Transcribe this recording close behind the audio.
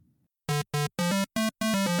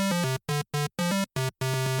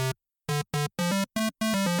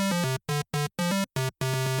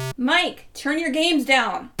Mike, turn your games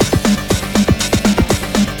down.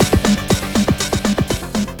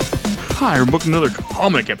 Hi, we're booking another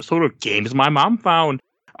comic episode of Games My Mom Found.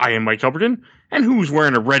 I am Mike Elberton, and who's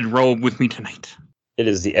wearing a red robe with me tonight? It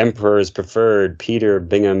is the Emperor's Preferred, Peter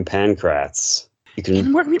Bingham Pancratz.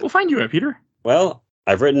 And where can people find you at, Peter? Well,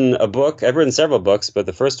 I've written a book. I've written several books, but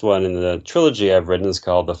the first one in the trilogy I've written is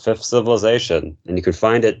called The Fifth Civilization, and you can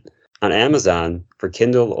find it on Amazon for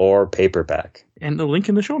Kindle or paperback. And the link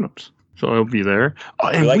in the show notes. So it'll be there.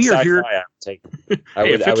 And like we are sci-fi, here.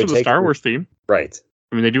 it fits with the Star Wars theme. Right.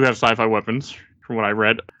 I mean, they do have sci-fi weapons, from what I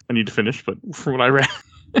read. I need to finish, but from what I read.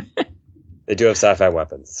 They do have sci-fi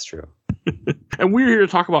weapons, it's true. And we're here to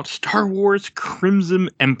talk about Star Wars Crimson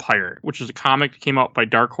Empire, which is a comic that came out by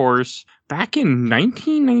Dark Horse back in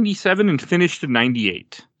 1997 and finished in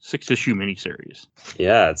 98. 6-issue miniseries.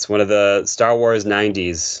 Yeah, it's one of the Star Wars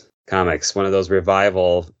 90s comics, one of those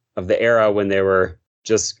revival of the era when they were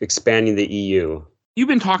just expanding the EU. You've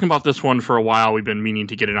been talking about this one for a while. We've been meaning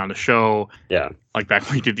to get it on the show. Yeah. Like back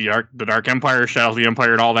when we did the Dark Empire, Shadows of the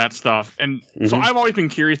Empire, and all that stuff. And so I've always been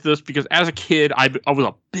curious to this because as a kid, I was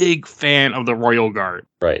a big fan of the Royal Guard.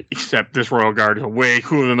 Right. Except this Royal Guard is way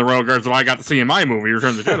cooler than the Royal Guards that I got to see in my movie,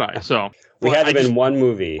 Return of the Jedi. So we had them in one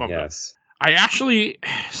movie, yes. I actually,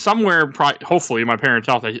 somewhere, hopefully, in my parents'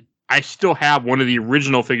 house, I still have one of the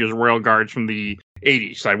original figures of Royal Guards from the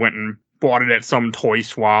 80s. So I went and bought it at some toy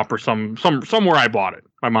swap or somewhere I bought it.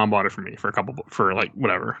 My mom bought it for me for a couple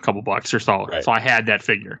bucks or so. Right. So I had that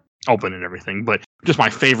figure, open and everything. But just my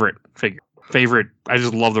favorite figure. I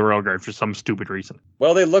just love the Royal Guard for some stupid reason.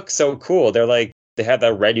 Well, they look so cool. They're like, they have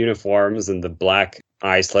the red uniforms and the black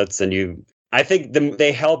eye slits, and I think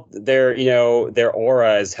they help their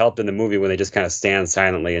aura is helped in the movie when they just kind of stand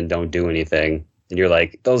silently and don't do anything. And you're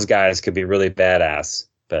like, those guys could be really badass,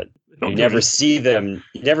 but you never see them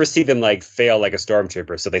like fail like a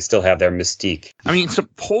stormtrooper, so they still have their mystique. I mean,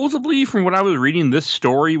 supposedly from what I was reading, this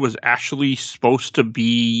story was actually supposed to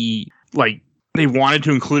be like they wanted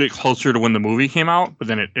to include it closer to when the movie came out, but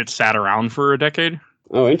then it sat around for a decade.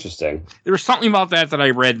 Oh, interesting. There was something about that I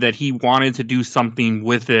read that he wanted to do something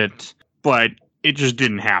with it, but it just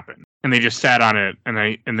didn't happen. And they just sat on it, and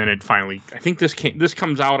then it finally, I think this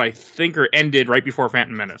comes out, I think, or ended right before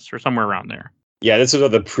Phantom Menace, or somewhere around there. Yeah, this was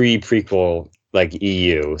the prequel, like,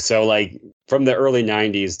 EU. So, like, from the early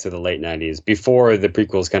 90s to the late 90s, before the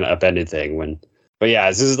prequels kind of upended thing. But yeah,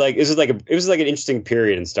 it was like an interesting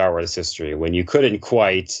period in Star Wars history when they didn't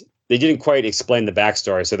quite explain the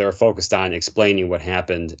backstory, so they were focused on explaining what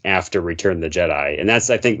happened after Return of the Jedi. And that's,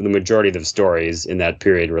 I think, the majority of the stories in that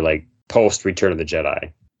period were, like, post-Return of the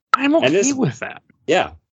Jedi. I'm okay with that.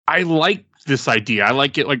 Yeah. I like this idea. I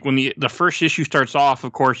like it, like, when the first issue starts off,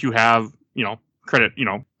 of course, you have,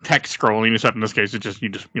 text scrolling, except in this case,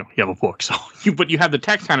 you have a book. So but you have the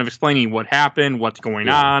text kind of explaining what happened, what's going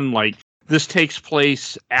on. Like, this takes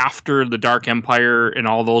place after the Dark Empire and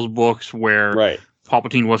all those books where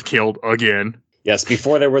Palpatine was killed again. Yes,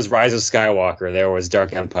 before there was Rise of Skywalker, there was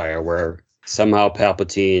Dark Empire, where somehow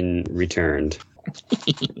Palpatine returned.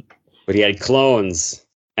 But he had clones.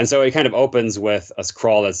 And so it kind of opens with a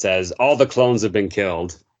scroll that says, all the clones have been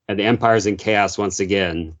killed, and the Empire's in chaos once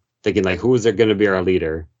again, thinking, like, who is there going to be our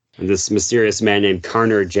leader? And this mysterious man named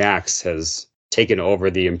Karner Jax has taken over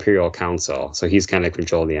the Imperial Council, so he's kind of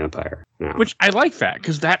controlling the Empire now. Which I like that,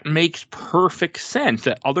 because that makes perfect sense,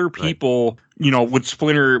 that other people, would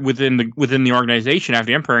splinter within the organization after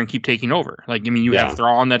the Empire and keep taking over. Like, I mean, you have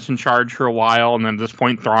Thrawn that's in charge for a while, and then at this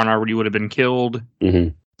point, Thrawn already would have been killed.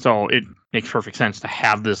 Mm-hmm. So it makes perfect sense to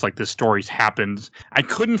have this, like, this story happens. I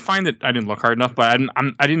couldn't find it. I didn't look hard enough, but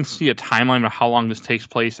I didn't see a timeline of how long this takes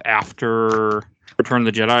place after Return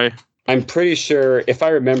of the Jedi. I'm pretty sure, if I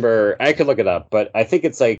remember, I could look it up, but I think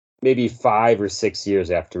it's like maybe 5 or 6 years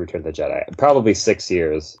after Return of the Jedi. Probably 6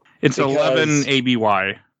 years. It's 11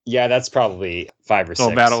 ABY. Yeah, that's probably 5 or 6.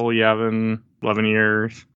 So Battle of Yavin, 11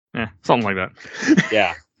 years. Something like that.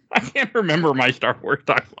 Yeah. I can't remember my Star Wars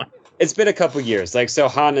timeline. It's been a couple years. Like, so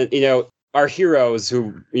Han, our heroes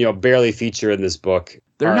who, barely feature in this book.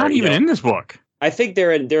 They're not even in this book. I think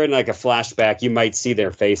they're in like a flashback. You might see their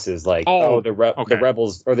faces like, the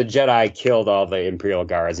rebels or the Jedi killed all the Imperial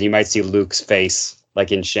guards. And you might see Luke's face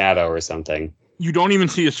like in shadow or something. You don't even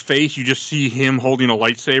see his face. You just see him holding a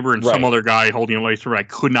lightsaber and some other guy holding a lightsaber. I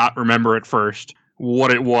could not remember at first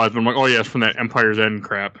what it was. But I'm like, oh, yeah, it's from that Empire's End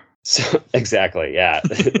crap. So, exactly, yeah.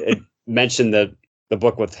 It mentioned the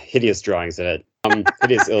book with hideous drawings in it.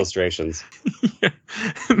 Hideous illustrations. Yeah.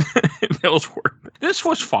 This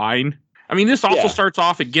was fine. I mean, this also starts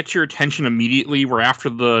off, it gets your attention immediately, where after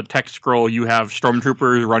the text scroll, you have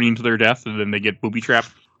stormtroopers running to their death, and then they get booby-trapped.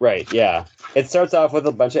 Right, yeah. It starts off with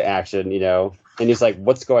a bunch of action, and he's like,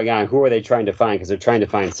 what's going on? Who are they trying to find? Because they're trying to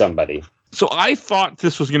find somebody. So I thought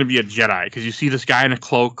this was going to be a Jedi because you see this guy in a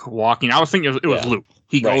cloak walking. I was thinking it was Luke.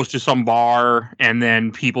 He goes to some bar and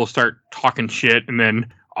then people start talking shit. And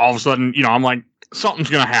then all of a sudden, I'm like, something's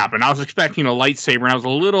going to happen. I was expecting a lightsaber and I was a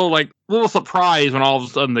little surprised when all of a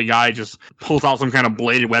sudden the guy just pulls out some kind of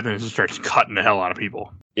bladed weapon and just starts cutting the hell out of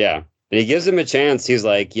people. Yeah. And he gives him a chance. He's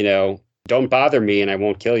like, don't bother me and I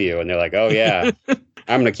won't kill you. And they're like, oh, yeah,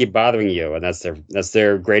 I'm going to keep bothering you. And that's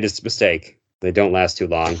their greatest mistake. They don't last too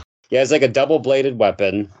long. Yeah, it's like a double-bladed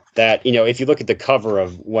weapon that, if you look at the cover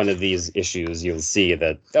of one of these issues, you'll see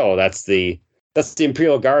that, that's the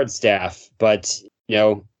Imperial Guard staff. But,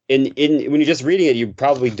 when you're just reading it, you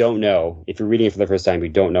probably don't know. If you're reading it for the first time, you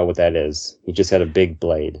don't know what that is. He just had a big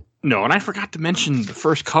blade. No, and I forgot to mention the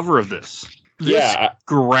first cover of this. This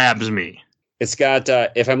grabs me. It's got,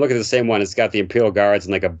 if I'm looking at the same one, it's got the Imperial Guards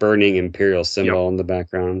and like a burning Imperial symbol in the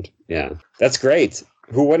background. Yeah, that's great.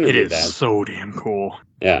 Who wouldn't read that? It is so damn cool.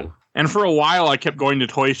 Yeah. And for a while, I kept going to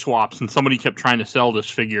toy swaps, and somebody kept trying to sell this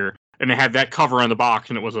figure, and they had that cover on the box,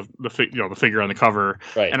 and it was the figure on the cover.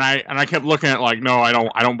 Right. And I kept looking at it like, no, I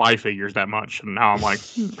don't buy figures that much. And now I'm like,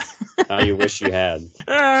 now you wish you had.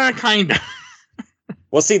 Kind of.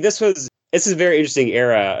 Well, see, this is a very interesting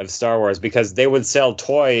era of Star Wars because they would sell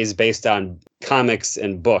toys based on comics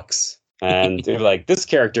and books. And they're like, this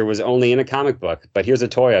character was only in a comic book, but here's a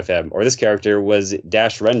toy of him. Or this character was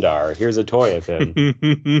Dash Rendar. Here's a toy of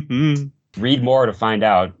him. Read more to find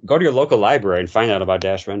out. Go to your local library and find out about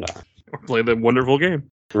Dash Rendar. Or play the wonderful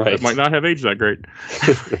game. Right. It might not have aged that great.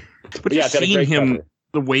 But yeah, seeing him, cover.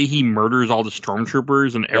 The way he murders all the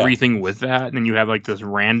stormtroopers and everything with that, and then you have like this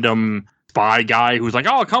random spy guy who's like,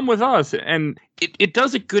 oh, come with us. And it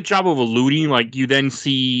does a good job of eluding. Like, you then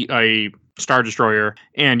see a Star Destroyer,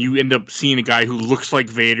 and you end up seeing a guy who looks like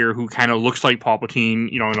Vader, who kind of looks like Palpatine,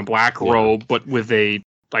 in a black robe, but with a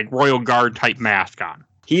like Royal Guard type mask on.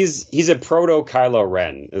 He's a proto Kylo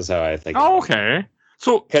Ren, is how I think. Oh, okay.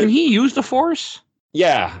 So can he use the Force?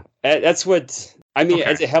 Yeah, that's what I mean.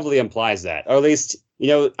 Okay. It heavily implies that, or at least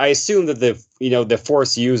I assume that the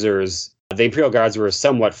Force users, the Imperial Guards, were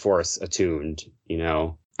somewhat Force attuned. I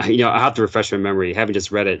have to refresh my memory. Having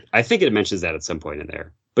just read it, I think it mentions that at some point in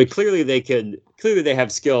there. But clearly they have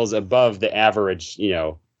skills above the average,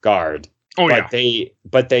 guard. Oh,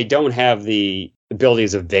 but they don't have the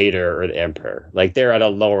abilities of Vader or the Emperor. Like, they're at a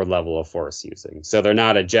lower level of Force using. So they're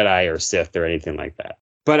not a Jedi or Sith or anything like that.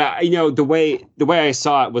 But the way I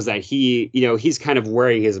saw it was that he's kind of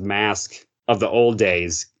wearing his mask of the old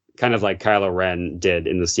days, kind of like Kylo Ren did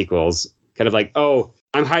in the sequels. Kind of like, oh,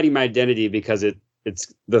 I'm hiding my identity because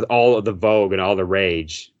it's all of the vogue and all the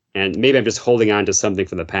rage. And maybe I'm just holding on to something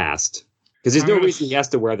from the past. Because there's no reason he has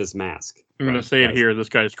to wear this mask. I'm going to say it here. This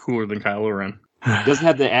guy's cooler than Kylo Ren. He doesn't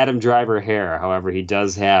have the Adam Driver hair. However, he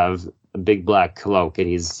does have a big black cloak. And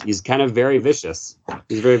he's kind of very vicious.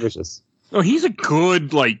 He's very vicious. Oh, he's a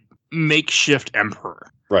good, makeshift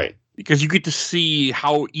emperor. Right. Because you get to see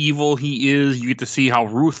how evil he is. You get to see how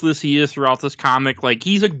ruthless he is throughout this comic. Like,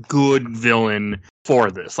 he's a good villain for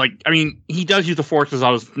this. Like, I mean, he does use the Force, as I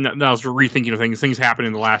was rethinking of things. Things happen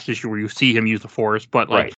in the last issue where you see him use the Force. But,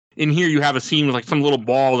 in here you have a scene with, some little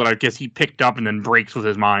ball that I guess he picked up and then breaks with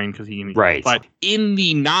his mind. Right. But in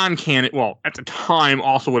the non-canon, well, at the time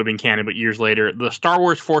also would have been canon, but years later, the Star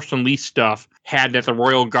Wars Force Unleashed stuff had that the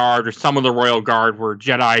Royal Guard or some of the Royal Guard were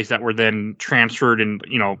Jedis that were then transferred and,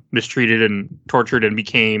 mistreated and tortured and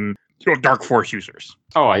became, Dark Force users.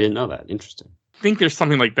 Oh, I didn't know that. Interesting. I think there's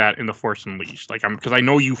something like that in the Force Unleashed. Because I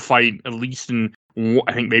know you fight at least in,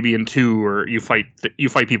 I think maybe in 2, or you fight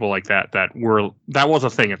people like that was a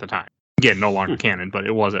thing at the time. Again, no longer canon, but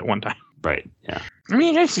it was at one time. Right. Yeah. I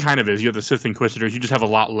mean, I guess it kind of is. You have the Sith Inquisitors. You just have a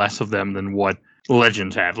lot less of them than what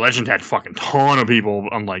Legends had. Legends had fucking ton of people.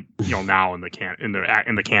 Unlike now in the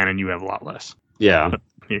canon, you have a lot less. Yeah. But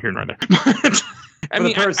you're here right there. For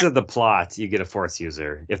the purpose of the plot, you get a Force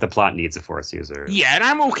user if the plot needs a Force user. Yeah, and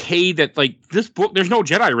I'm okay that this book. There's no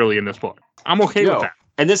Jedi really in this book. I'm okay with that.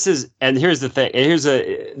 And here's the thing. And here's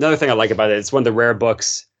another thing I like about it. It's one of the rare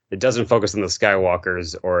books that doesn't focus on the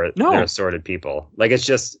Skywalkers or their assorted people. Like, it's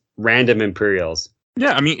just random Imperials.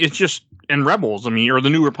 Yeah, I mean, it's just and Rebels. I mean, or the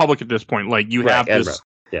New Republic at this point. Like, you have this.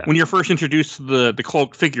 When you're first introduced to the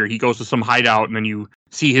cloaked figure, he goes to some hideout, and then you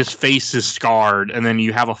see his face is scarred, and then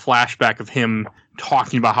you have a flashback of him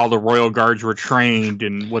talking about how the Royal Guards were trained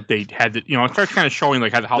and what they had to. It starts kind of showing how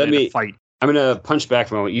they had to fight. I'm going to punch back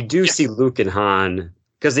for a moment. You do see Luke and Han.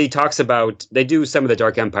 Because he talks about, they do some of the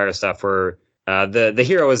Dark Empire stuff where the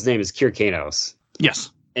hero, his name is Kir Kanos.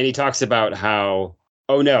 Yes. And he talks about how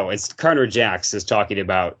Oh no, it's Carter Jax is talking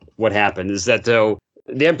about what happened. Is that though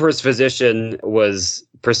the Emperor's physician was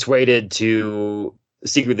persuaded to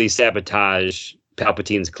secretly sabotage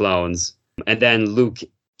Palpatine's clones, and then Luke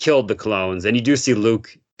killed the clones, and you do see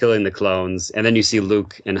Luke killing the clones, and then you see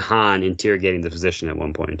Luke and Han interrogating the physician at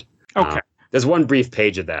one point. Okay. There's one brief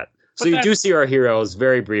page of that. So you do see our heroes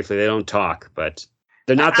very briefly. They don't talk, but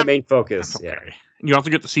they're not the main focus. Okay. Yeah. You also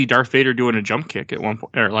get to see Darth Vader doing a jump kick at one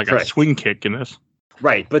point, or like a swing kick in this.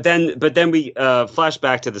 Right, but then we flash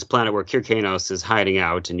back to this planet where Kirkanos is hiding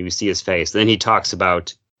out, and you see his face. Then he talks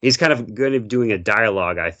about he's kind of going to be doing a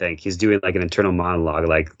dialogue. I think he's doing like an internal monologue,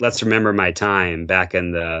 like "Let's remember my time back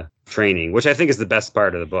in the training," which I think is the best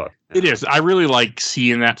part of the book. It is. I really like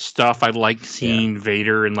seeing that stuff. I like seeing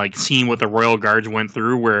Vader and like seeing what the Royal Guards went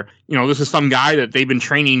through. Where this is some guy that they've been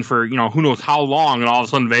training for who knows how long, and all of a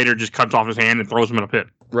sudden Vader just cuts off his hand and throws him in a pit.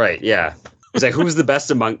 Right. Yeah. He's like, who's the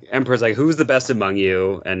best among Emperor's like, who's the best among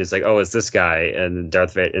you? And it's like, oh, it's this guy. And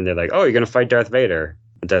Darth Vader, and they're like, oh, you're gonna fight Darth Vader.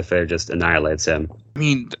 And Darth Vader just annihilates him. I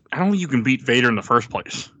mean, I don't think you can beat Vader in the first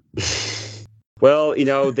place. Well,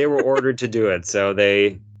 they were ordered to do it, so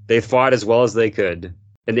they fought as well as they could.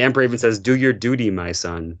 And the Emperor even says, "Do your duty, my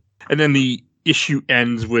son." And then the issue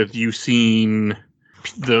ends with you seeing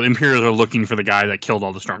the Imperials are looking for the guy that killed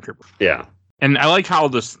all the stormtroopers. Yeah. And I like how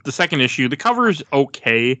the second issue, the cover is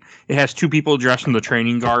okay. It has two people dressed in the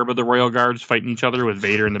training garb of the Royal Guards fighting each other with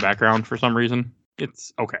Vader in the background for some reason.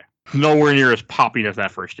 It's okay. Nowhere near as popping as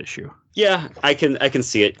that first issue. Yeah, I can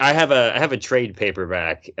see it. I have a trade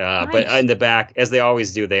paperback, Nice. But in the back, as they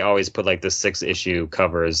always do, they always put like the 6-issue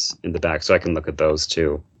covers in the back, so I can look at those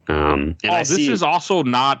too. This is also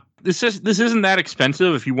not. This isn't that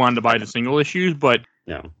expensive if you wanted to buy the single issues, but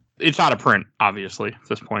no, it's out of print, obviously, at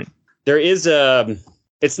this point. There is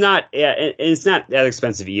it's not that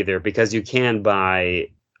expensive either, because you can buy.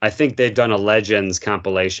 I think they've done a Legends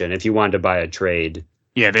compilation if you wanted to buy a trade.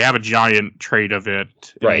 Yeah, they have a giant trade of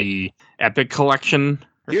it in the Epic collection.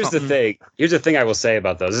 Here's the thing I will say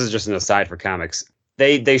about those. This is just an aside for comics.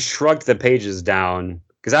 They shrunk the pages down,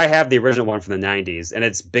 because I have the original one from the 90s and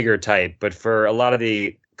it's bigger type, but for a lot of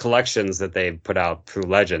the collections that they put out through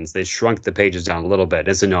Legends, they shrunk the pages down a little bit.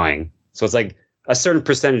 It's annoying. So it's like a certain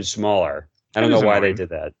percentage smaller. I don't know why they did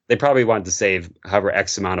that. They probably wanted to save however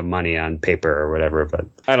X amount of money on paper or whatever, but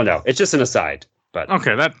I don't know. It's just an aside. But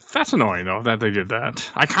okay, that's annoying though that they did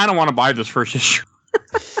that. I kind of want to buy this first issue.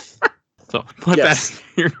 So put that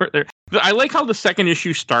here or there. I like how the second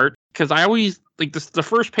issue starts, because I always like this. The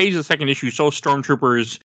first page of the second issue shows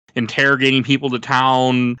stormtroopers interrogating people to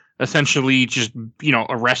town, essentially just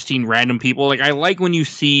arresting random people. Like, I like when you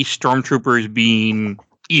see stormtroopers being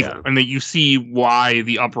evil and that you see why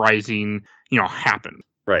the uprising happened.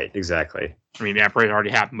 Right, exactly. I mean, the uprising already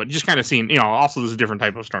happened, but just kind of seeing, also there's a different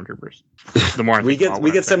type of stormtroopers. The more we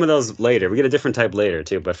get some of those later. We get a different type later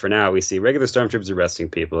too, but for now we see regular stormtroopers arresting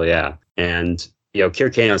people. Yeah, and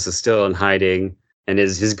Kirkanos is still in hiding, and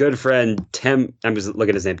his good friend Tem. I'm just looking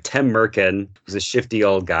at his name. Tem Merkin, who's a shifty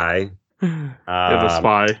old guy. The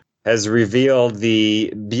spy has revealed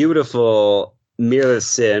the beautiful Mira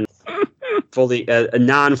Sin, a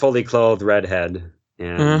non-fully clothed redhead.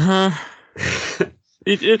 And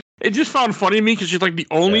It just found funny to me because she's like the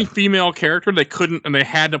only female character they couldn't, and they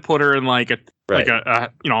had to put her in like a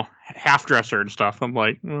half dresser and stuff. I'm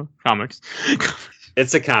like, comics.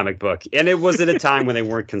 It's a comic book, and it was at a time when they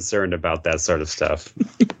weren't concerned about that sort of stuff.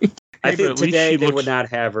 I think today they would not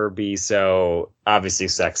have her be so obviously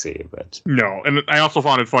sexy, but no. And I also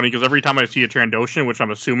found it funny because every time I see a Trandoshan, which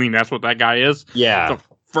I'm assuming that's what that guy is, the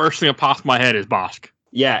first thing that pops in my head is Bosk.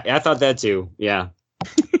 Yeah, I thought that too. Yeah,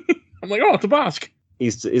 I'm like, oh, it's a Bosk.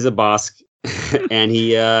 He's a Bosk, and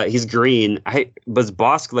he's green. Was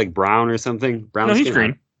Bosk like brown or something? Brown. No, he's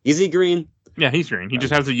green. Is he green? Yeah, he's green. He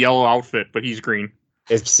just has a yellow outfit, but he's green.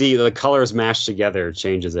 See, the colors mashed together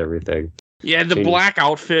changes everything. Yeah, the black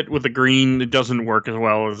outfit with the green, it doesn't work as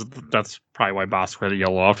well. That's probably why Bosk had a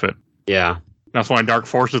yellow outfit. Yeah. That's why in Dark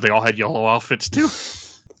Forces they all had yellow outfits too.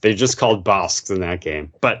 They're just called Bosks in that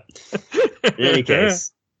game. But in any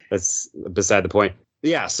case, that's beside the point.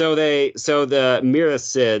 Yeah, so the Mira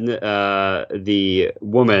Sin, the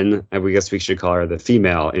woman, and we guess we should call her the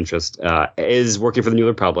female interest, is working for the New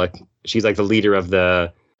Republic. She's like the leader of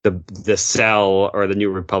the cell or the New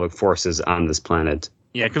Republic forces on this planet.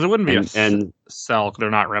 Yeah, because it wouldn't be a cell. They're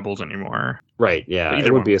not rebels anymore. Right. Yeah,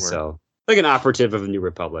 it would be a cell, like an operative of the New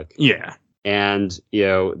Republic. Yeah, and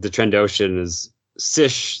the Trandoshan is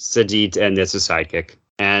Sish Sadit, and it's a sidekick,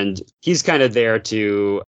 and he's kind of there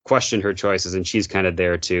to question her choices, and she's kind of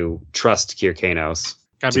there to trust Kirkanos.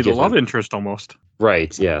 Gotta be the love interest almost.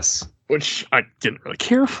 Right. Yes. Which I didn't really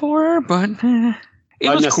care for, but It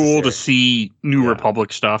was cool to see New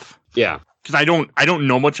Republic stuff. Yeah. Because I don't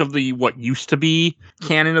know much of the what used to be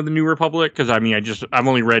canon of the New Republic. Because I mean, I've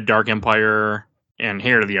only read Dark Empire and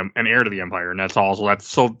Heir to the Empire, and that's all.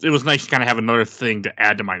 So it was nice to kind of have another thing to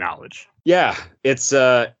add to my knowledge. Yeah, it's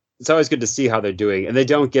always good to see how they're doing, and they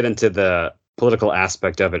don't get into the political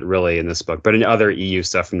aspect of it really in this book, but in other EU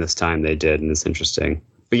stuff from this time they did, and it's interesting.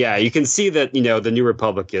 But yeah, you can see that the New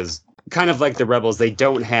Republic is kind of like the Rebels. They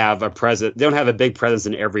don't have they don't have a big presence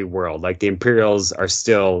in every world. Like the Imperials are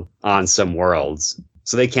still on some worlds,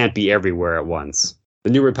 so they can't be everywhere at once.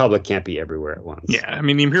 The New Republic can't be everywhere at once. Yeah, I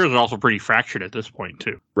mean the Imperials are also pretty fractured at this point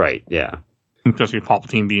too. Right. Yeah. Especially with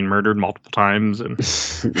Palpatine being murdered multiple times, and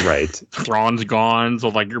right, Thrawn's gone, so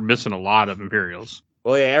like you're missing a lot of Imperials.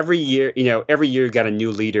 Well, yeah, every year you got a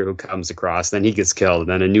new leader who comes across, then he gets killed, and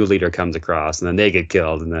then a new leader comes across, and then they get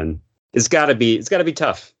killed, and then it's got to be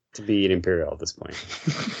tough to be an Imperial at this point.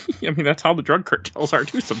 I mean, that's how the drug cartels are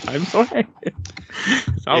too sometimes. So hey,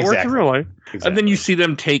 that's how it works in real life. Exactly. And then you see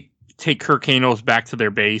them take Kirk Hanos back to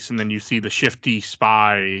their base, and then you see the shifty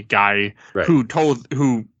spy guy who told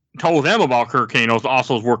them about Kirk Hanos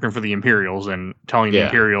also is working for the Imperials and telling the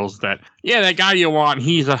Imperials that that guy you want,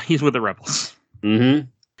 he's with the rebels. Mm-hmm.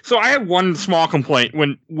 So I had one small complaint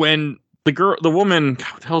when the woman,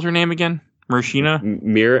 what the hell's her name again? Marishina?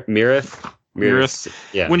 Mirith.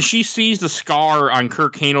 Yeah. When she sees the scar on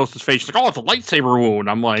Kirk Hanos' face, she's like, "Oh, it's a lightsaber wound."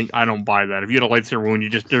 I'm like, I don't buy that. If you had a lightsaber wound,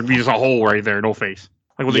 there'd be just a hole right there, no face.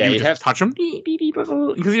 Like, what they do? Just touch him?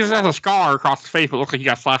 Because he just has a scar across his face, but it looks like he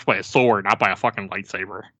got slashed by a sword, not by a fucking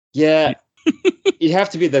lightsaber. Yeah, you'd have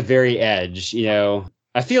to be at the very edge.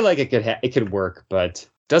 I feel like it could work, but.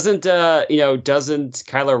 Doesn't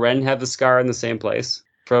Kylo Ren have the scar in the same place?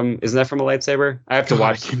 Isn't that from a lightsaber? I have to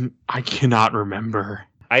watch. I cannot remember.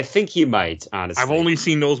 I think he might, honestly. I've only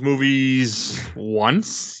seen those movies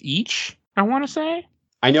once each, I want to say.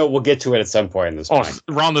 I know we'll get to it at some point in this point.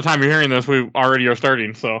 Around the time you're hearing this, we already are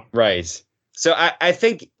starting, so. Right. So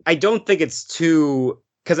I don't think it's too,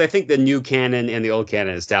 because I think the new canon and the old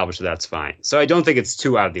canon established that's fine. So I don't think it's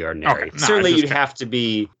too out of the ordinary. Okay, certainly you have to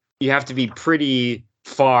be pretty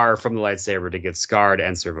far from the lightsaber to get scarred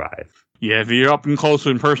and survive. Yeah, if you're up and close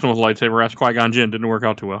and personal with a lightsaber, that's Qui-Gon Jinn. Didn't work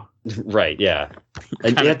out too well. Right, yeah.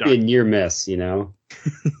 And you have to be a near miss,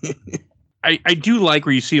 I do like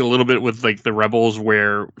where you see a little bit with like the Rebels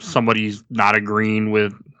where somebody's not agreeing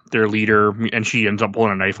with their leader and she ends up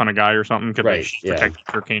pulling a knife on a guy or something because she protects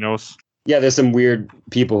Kirk Hanos. Yeah, there's some weird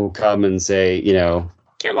people who come and say,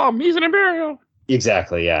 kill him, he's an Imperial.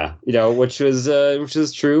 Exactly, yeah. Which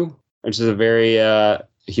is true. Which is a very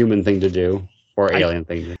human thing to do, or alien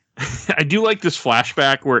thing to do. I do like this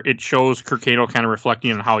flashback where it shows Kirk Hanos kind of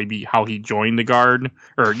reflecting on how he joined the Guard,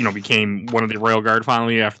 or became one of the Royal Guard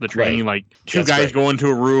finally after the training. Right. Like two guys go into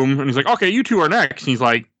a room, and he's like, "Okay, you two are next." And he's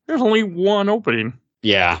like, "There's only one opening."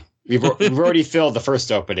 Yeah, we've already filled the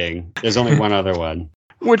first opening. There's only one other one,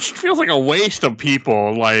 which feels like a waste of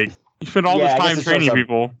people. Like you spend all this time training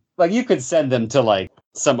people. Like you could send them to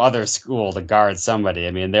some other school to guard somebody.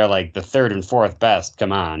 I mean, they're like the third and fourth best.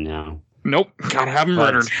 Come on, Nope, gotta have them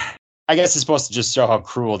murdered. I guess it's supposed to just show how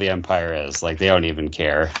cruel the Empire is. Like, they don't even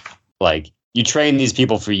care. Like, you train these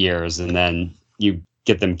people for years, and then you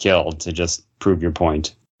get them killed to just prove your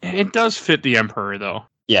point. It does fit the Emperor, though.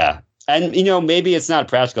 Yeah. And, maybe it's not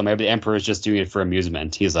practical. Maybe the Emperor is just doing it for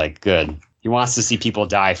amusement. He's like, good. He wants to see people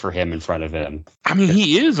die for him in front of him. I mean,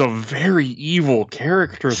 he is a very evil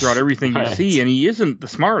character throughout everything you see, and he isn't the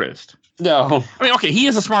smartest. No. I mean, okay, he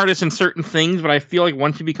is the smartest in certain things, but I feel like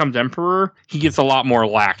once he becomes Emperor, he gets a lot more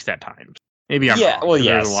lax at times. Maybe I'm wrong. Well,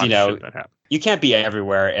 yes, you can't be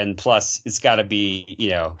everywhere, and plus, it's got to be, you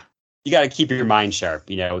got to keep your mind sharp.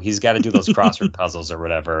 He's got to do those crossword puzzles or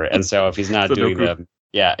whatever, and so if he's not doing them,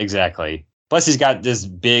 yeah, exactly. Plus, he's got this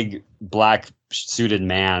big black suited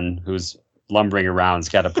man who's lumbering around. It's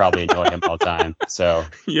got to probably annoy him all the time. So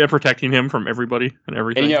yeah, protecting him from everybody and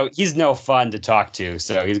everything. And, he's no fun to talk to,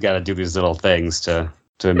 so he's got to do these little things to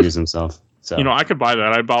amuse himself. So I could buy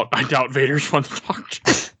that. I doubt Vader's fun to talk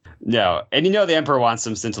to. No, and the Emperor wants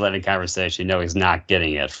some scintillating conversation. He's not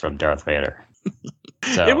getting it from Darth Vader.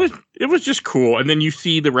 So it was just cool. And then you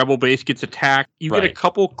see the Rebel base gets attacked. You get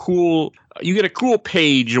a cool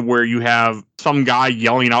page where you have some guy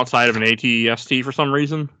yelling outside of an AT-ST for some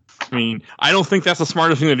reason. I mean, I don't think that's the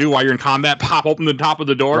smartest thing to do while you're in combat. Pop open the top of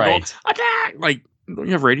the door, go, attack! Like, don't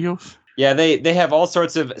you have radios? Yeah, they have all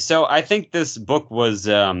sorts of. So I think this book was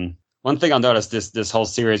one thing I'll notice. This whole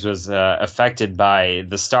series was affected by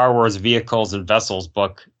the Star Wars Vehicles and Vessels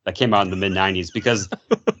book that came out in the mid '90s, because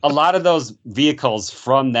a lot of those vehicles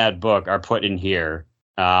from that book are put in here.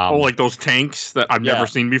 Like those tanks that I've never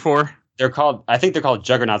seen before. I think they're called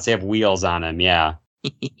Juggernauts. They have wheels on them. Yeah.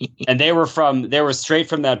 And they were straight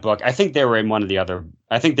from that book. I think they were in one of the other,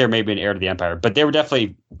 I think they're maybe an Heir to the Empire, but they were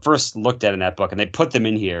definitely first looked at in that book, and they put them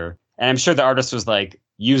in here. And I'm sure the artist was like,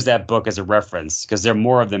 use that book as a reference because there are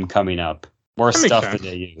more of them coming up, more stuff that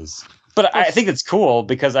they use. But I think it's cool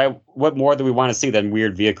because what more do we want to see than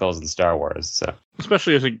weird vehicles in Star Wars? So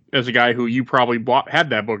especially as a guy who you probably had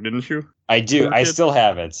that book, didn't you? I do. I still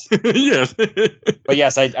have it. Yes. But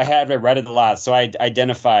yes, I read it a lot. So I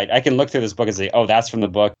identified, I can look through this book and say, oh, that's from the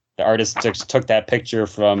book. The artist took that picture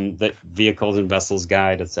from the Vehicles and Vessels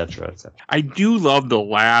Guide, etc., etc. I do love the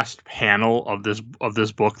last panel of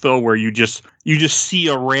this book though, where you just see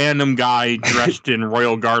a random guy dressed in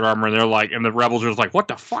Royal Guard armor, and they're like, and the rebels are just like, what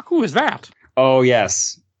the fuck? Who is that? Oh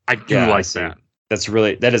yes, I do like that.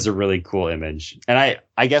 That is a really cool image. And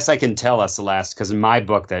I guess I can tell that's the last, because in my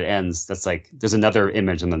book that ends, that's like, there's another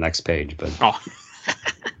image on the next page. But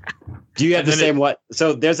do you have the same what?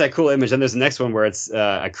 So there's that cool image, and there's the next one where it's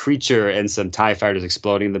a creature and some TIE fighters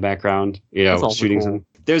exploding in the background, shooting cool. Some.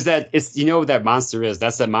 There's that, what that monster is.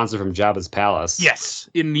 That's that monster from Jabba's palace. Yes,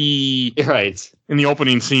 in the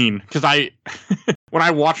opening scene. Because when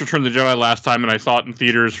I watched Return of the Jedi last time and I saw it in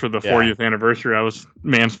theaters for the 40th anniversary, I was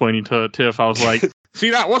mansplaining to Tiff. I was like,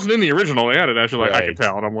 see, that wasn't in the original. They added actually, like, I could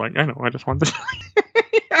tell. And I'm like, I know, I just want this.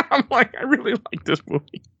 I'm like, I really like this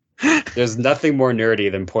movie. There's nothing more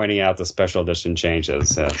nerdy than pointing out the special edition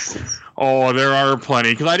changes. Oh, there are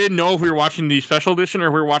plenty. Because I didn't know if we were watching the special edition or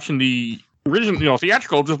if we were watching the original,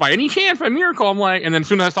 theatrical, just by any chance, by miracle. I'm like, and then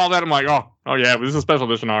soon as I saw that, I'm like, oh yeah, this is a special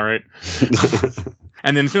edition, all right.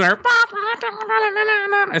 And then soon I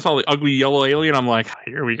saw the ugly yellow alien. I'm like,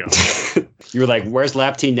 here we go. You were like, where's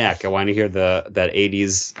Lap T Neck? I want to hear that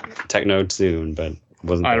 80s techno tune, but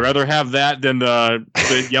wasn't. I'd rather have that than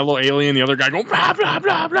the yellow alien, the other guy going blah blah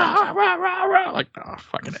blah blah blah blah blah. Like, oh,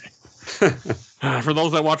 fucking A. For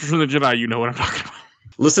those that watch Return of the Jedi, you know what I'm talking about.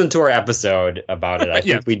 Listen to our episode about it. I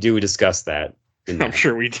think we do discuss that. I'm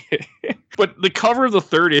sure we did. But the cover of the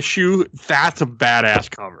third issue, that's a badass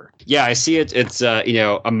cover. Yeah, I see it. It's a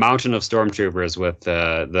mountain of stormtroopers with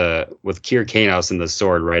Kir Kanos and the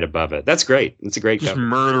sword right above it. That's great. It's a great just cover.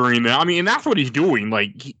 Murdering them. I mean, and that's what he's doing.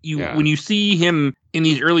 Like when you see him in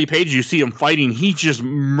these early pages, you see him fighting. He's just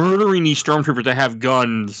murdering these stormtroopers that have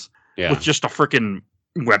guns with just a freaking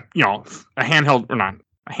a handheld or not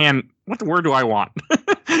a hand. What the word do I want?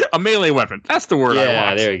 A melee weapon. That's the word I want.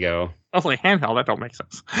 Yeah, there you go. I was like, handheld, that don't make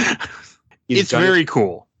sense. It's very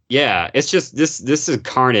cool. Yeah, it's just this is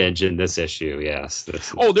carnage in this issue, yes.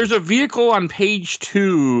 There's a vehicle on page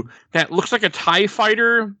 2 that looks like a TIE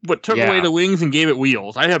fighter, but took away the wings and gave it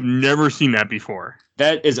wheels. I have never seen that before.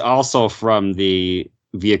 That is also from the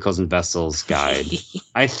Vehicles and Vessels Guide.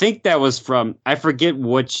 I think that was from, I forget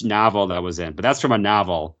which novel that was in, but that's from a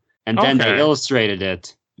novel. And then they illustrated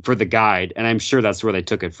it for the guide, and I'm sure that's where they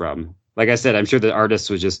took it from. Like I said, I'm sure the artist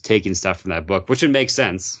was just taking stuff from that book, which would make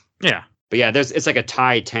sense. Yeah. But yeah, it's like a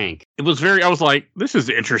TIE tank. I was like, this is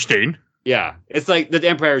interesting. Yeah. It's like the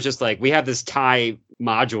Empire is just like, we have this TIE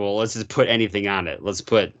module. Let's just put anything on it. Let's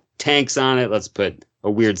put tanks on it. Let's put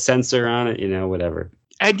a weird sensor on it, whatever.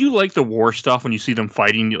 I do like the war stuff when you see them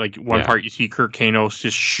fighting. Like one part, you see Kir Kanos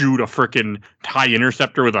just shoot a freaking TIE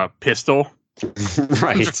interceptor with a pistol.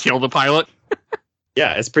 Right. To kill the pilot.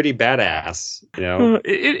 Yeah, it's pretty badass.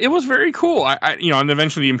 It was very cool. And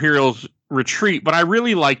eventually the Imperials retreat, but I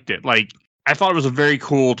really liked it. Like, I thought it was very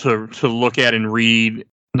cool to look at and read.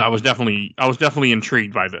 I was definitely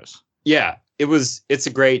intrigued by this. Yeah, it's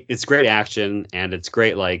great action, and it's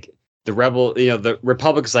great. Like the the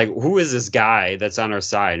Republic's like, who is this guy that's on our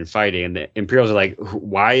side and fighting? And the Imperials are like,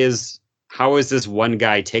 how is this one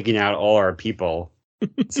guy taking out all our people?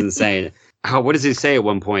 It's insane. What does he say at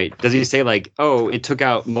one point? Does he say like, oh, it took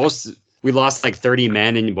out we lost like 30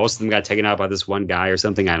 men and most of them got taken out by this one guy or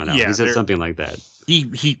something? I don't know. Yeah, he said something like that.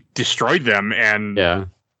 He destroyed them, and the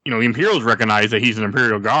Imperials recognize that he's an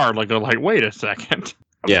Imperial Guard. Like, they're like, wait a second.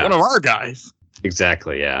 Yeah. One of our guys.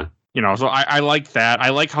 Exactly, yeah. So I like that. I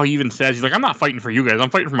like how he even says, he's like, I'm not fighting for you guys. I'm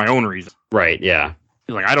fighting for my own reason. Right, yeah.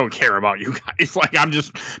 He's like, I don't care about you guys. Like, I'm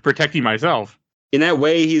just protecting myself. In that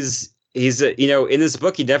way, he's in this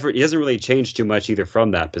book, he doesn't really change too much either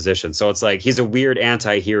from that position. So it's like he's a weird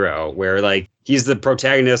anti-hero where like he's the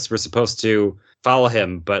protagonist. We're supposed to follow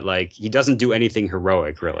him, but like he doesn't do anything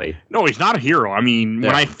heroic, really. No, he's not a hero. I mean,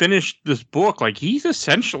 when I finished this book, like he's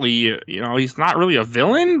essentially, he's not really a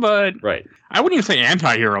villain, but right. I wouldn't even say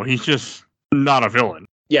anti-hero. He's just not a villain.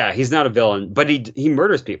 Yeah, he's not a villain, but he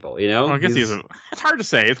murders people, you know? Well, I guess He's- it's hard to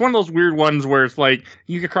say. It's one of those weird ones where it's like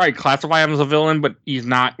you could probably classify him as a villain, but he's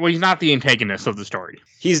not. Well, he's not the antagonist of the story.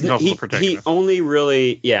 He's also the he protagonist. only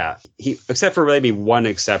really he except for maybe one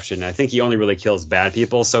exception. I think he only really kills bad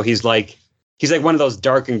people. So he's like one of those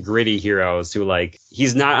dark and gritty heroes who like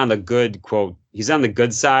he's not on the good quote. He's on the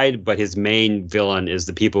good side, but his main villain is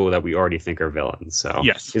the people that we already think are villains. So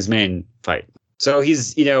Yes. his main fight. So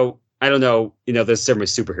he's I don't know there's so many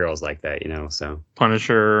superheroes like that so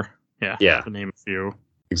Punisher. Yeah. To name a few.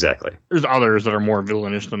 exactly. There's others that are more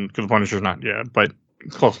villainous than because Punisher's not. Yeah, but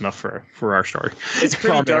close enough for our story. It's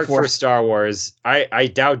pretty dark for Star Wars. I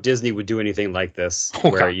doubt Disney would do anything like this,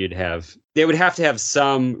 where they would have to have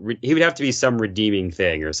he would have to be some redeeming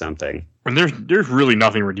thing or something. And there's really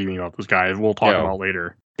nothing redeeming about this guy. We'll talk about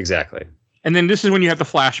later. Exactly. And then this is when you have the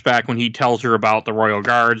flashback when he tells her about the Royal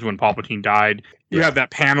Guards when Palpatine died. You have that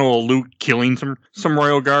panel of Luke killing some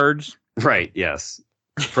Royal Guards. Right. Yes.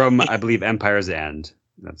 From I believe Empire's End.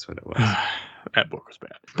 That's what it was. That book was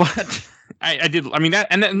bad, but I did. I mean,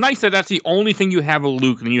 and that's nice that that's the only thing you have of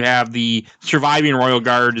Luke, and you have the surviving Royal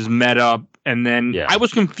Guard is met up, and then I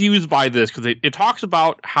was confused by this because it talks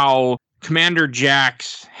about how Commander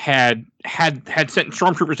Jax had sent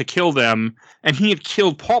stormtroopers to kill them, and he had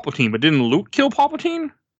killed Palpatine, but didn't Luke kill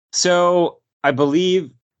Palpatine? So I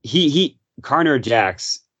believe Karner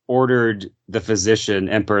Jax ordered the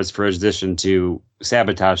Emperor's physician to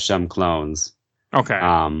sabotage some clones. Okay.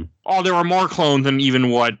 There were more clones than even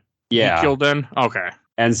what he killed then? Okay.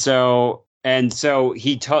 And so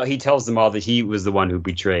he tells them all that he was the one who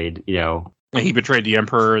betrayed, He betrayed the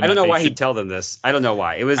Emperor. I don't know why he'd tell them this. I don't know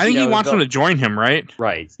why. It was. I think he wants them to join him, right?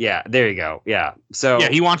 Right. Yeah. There you go. Yeah. So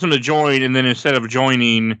he wants them to join, and then instead of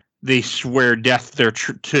joining, they swear death.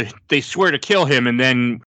 They swear to kill him, and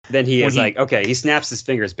then he is like, okay, he snaps his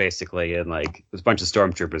fingers basically, and like a bunch of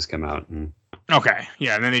stormtroopers come out. Okay,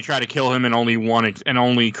 yeah, and then they try to kill him, and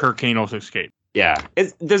only Kirk Canos escaped. Yeah,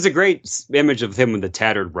 there's a great image of him with the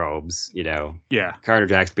tattered robes. Yeah, Karner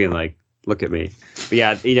Jax being like, "Look at me." But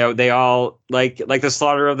yeah, they all like the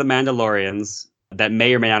slaughter of the Mandalorians that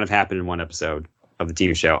may or may not have happened in one episode of the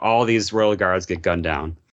TV show. All these royal guards get gunned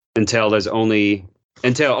down until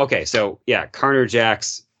okay, so yeah, Karner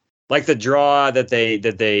Jax. Like the draw that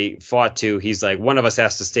they fought to, he's like, one of us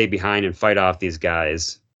has to stay behind and fight off these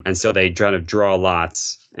guys. And so they try to draw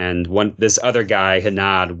lots. And this other guy,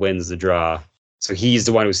 Hanad, wins the draw. So he's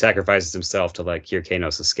the one who sacrifices himself to like hear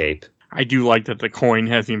Kanos escape. I do like that the coin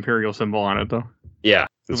has the Imperial symbol on it, though. Yeah,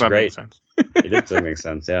 it's great. Makes sense. It does make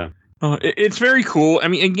sense, yeah. It's very cool. I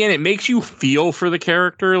mean, again, it makes you feel for the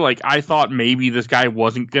character. Like, I thought maybe this guy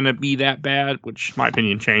wasn't going to be that bad, which my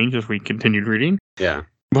opinion changed as we continued reading. Yeah.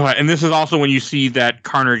 And this is also when you see that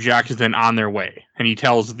Karner Jax is then on their way, and he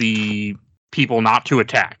tells the people not to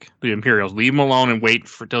attack the Imperials. Leave him alone and wait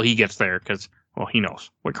till he gets there, because, well, he knows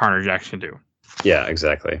what Karner Jax can do. Yeah,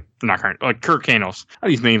 exactly. Not Karner, like Kirk Canos.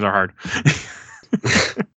 These names are hard.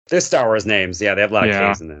 They're Star Wars names. Yeah, they have a lot of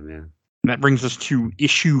K's in them, yeah. And that brings us to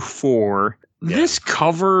issue 4. Yeah. This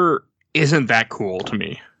cover isn't that cool to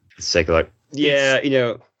me. Let's take a look.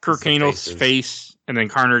 Yeah, Kirk Canos' face. And then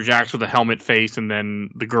Karner Jax with a helmet face, and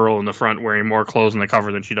then the girl in the front wearing more clothes in the cover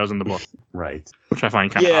than she does in the book. Right. Which I find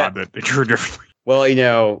kind of odd that they drew differently. Well,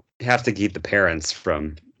 you have to keep the parents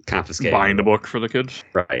from confiscating. Buying the book for the kids.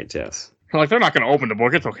 Right, yes. Like, they're not going to open the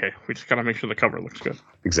book. It's okay. We just got to make sure the cover looks good.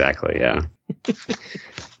 Exactly, yeah.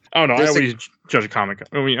 Oh, no, I always judge a comic.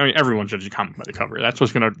 I mean, everyone judges a comic by the cover. That's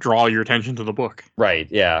what's going to draw your attention to the book. Right,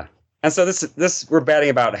 yeah. And so this we're batting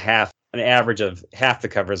about an average of half the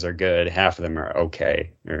covers are good, half of them are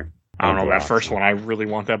okay. I don't know, that first one, I really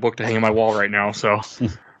want that book to hang on my wall right now, so.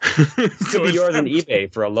 It could be yours on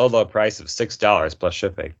eBay for a low price of $6 plus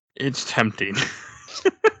shipping. It's tempting.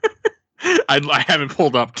 I haven't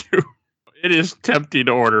pulled up to. It is tempting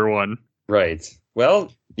to order one. Right.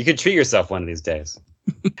 Well, you could treat yourself one of these days.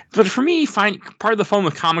 But for me, part of the fun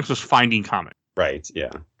with comics was finding comics. Right,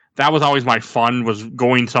 yeah. That was always my fun, was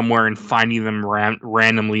going somewhere and finding them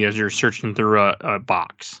randomly as you're searching through a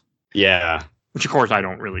box. Yeah. Which, of course, I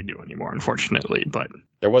don't really do anymore, unfortunately. But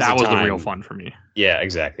that was the real fun for me. Yeah,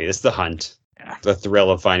 exactly. It's the hunt. Yeah. The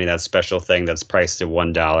thrill of finding that special thing that's priced at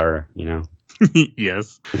 $1,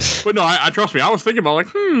 Yes. But no, I trust me. I was thinking about,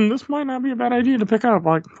 this might not be a bad idea to pick up.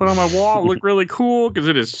 Like, put on my wall, look really cool,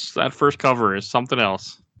 because that first cover is something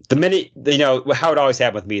else. The minute, how it always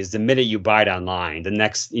happened with me is the minute you buy it online, the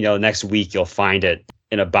next week you'll find it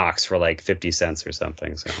in a box for like 50 cents or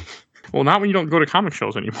something. So, well, not when you don't go to comic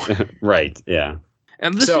shows anymore. Right. Yeah.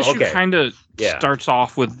 And this issue kind of starts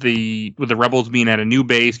off with the rebels being at a new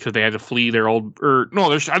base because they had to flee their old. Are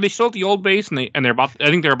they still at the old base? And they're about. I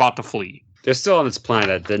think they're about to flee. They're still on this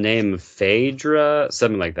planet. The name Phaedra,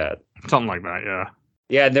 something like that. Something like that. Yeah.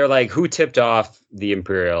 Yeah, and they're like, who tipped off the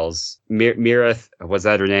Imperials? Mirith, was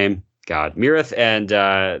that her name? God, Mirith and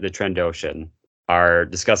the Trandoshan are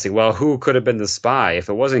discussing. Well, who could have been the spy if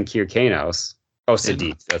it wasn't Kyrkanos? Oh,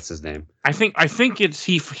 Siddiq, that's his name. I think it's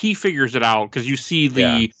he figures it out because you see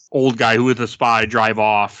the old guy who is the spy drive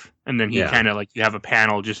off, and then he kind of like you have a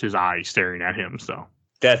panel, just his eyes staring at him. So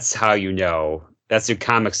that's how you know. That's your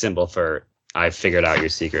comic symbol for I figured out your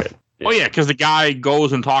secret. Yeah. Oh yeah, because the guy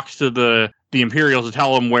goes and talks to the Imperials to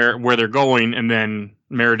tell them where they're going, and then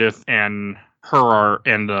Meredith and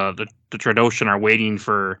the Trandoshan are waiting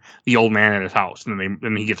for the old man at his house, and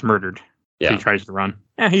then he gets murdered. Yeah, so he tries to run.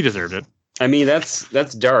 Yeah, he deserved it. I mean, that's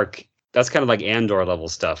dark. That's kind of like Andor level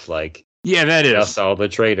stuff. Like, yeah, that is. That's all the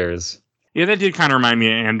traitors. Yeah, that did kind of remind me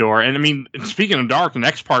of Andor. And I mean, speaking of dark, the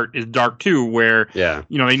next part is dark too, where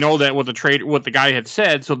they know that what the guy had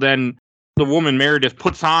said. So then the woman Meredith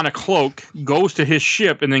puts on a cloak, goes to his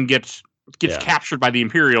ship, and then gets captured by the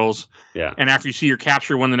Imperials. Yeah. And after you see her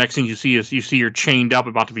captured, one of the next things you see is her chained up,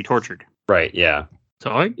 about to be tortured. Right. Yeah.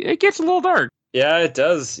 So it gets a little dark. Yeah, it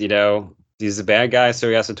does. He's a bad guy, so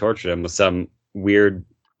he has to torture him with some weird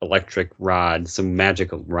electric rod, some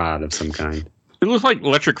magical rod of some kind. It looks like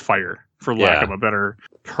electric fire, for lack of a better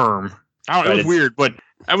term. It was weird, but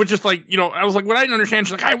I was just like, I was like, what I didn't understand,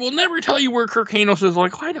 she's like, I will never tell you where Kyrkanos is.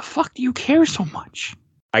 Like, why the fuck do you care so much?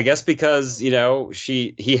 I guess because,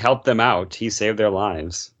 he helped them out. He saved their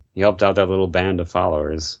lives. He helped out that little band of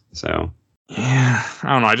followers, so. Yeah,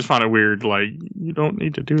 I don't know. I just found it weird, like, you don't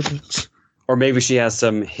need to do this. Or maybe she has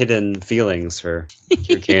some hidden feelings for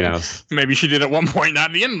Kyrkanos. Maybe she did at one point, not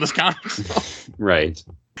at the end of this comic. Right.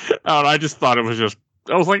 I don't know, I just thought it was just,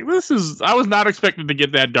 I was like, I was not expecting to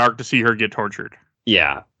get that dark to see her get tortured.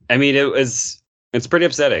 Yeah. I mean, it's pretty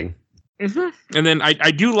upsetting. Mm-hmm. And then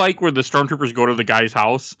I do like where the stormtroopers go to the guy's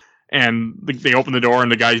house and they open the door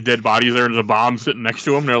and the guy's dead body is there and there's a bomb sitting next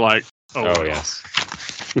to him. They're like, oh yes.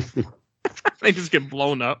 They just get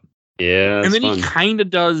blown up. Yeah. And then he kind of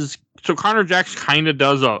does. So Connor Jax kind of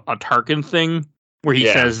does a Tarkin thing where he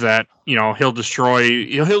says that, he'll destroy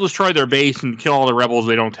their base and kill all the rebels.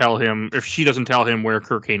 They don't tell him, if she doesn't tell him where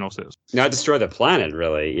Kyrkanos is. Not destroy the planet,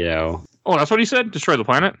 really, Oh, that's what he said? Destroy the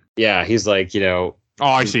planet? Yeah, he's like, Oh,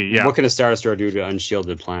 I see, yeah. What can a Star Destroyer do to an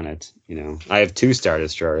unshielded planet? I have 2 Star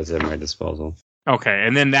Destroyers at my disposal. Okay,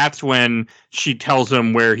 and then that's when she tells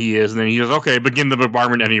him where he is, and then he goes, okay, begin the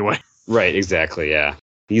bombardment anyway. Right, exactly, yeah.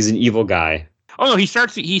 He's an evil guy. Oh, no, he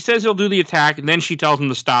says he'll do the attack, and then she tells him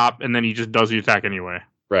to stop, and then he just does the attack anyway.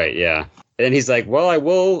 Right, yeah. And then he's like, well, I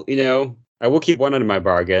will keep one under my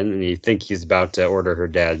bargain, and you think he's about to order her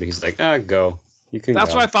dead, but he's like, go. You can That's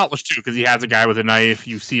go. what I thought was too, because he has a guy with a knife,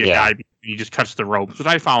 you see a guy, he just cuts the ropes, which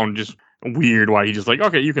I found just weird why he just like,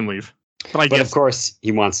 okay, you can leave. But of course,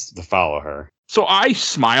 he wants to follow her. So I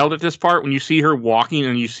smiled at this part when you see her walking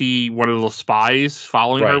and you see one of the spies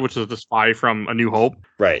following her, which is the spy from A New Hope.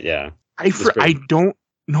 Right, yeah. I don't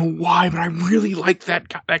know why, but I really like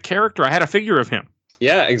that character. I had a figure of him.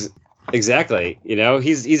 Yeah, exactly.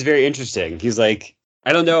 He's very interesting. He's like,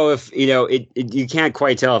 I don't know if, you can't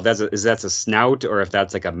quite tell if that's a snout or if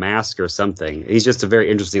that's like a mask or something. He's just a very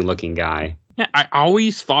interesting looking guy. Yeah, I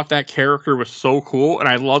always thought that character was so cool, and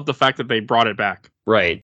I love the fact that they brought it back.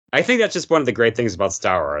 Right. I think that's just one of the great things about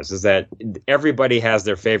Star Wars is that everybody has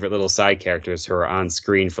their favorite little side characters who are on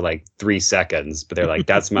screen for like 3 seconds, but they're like,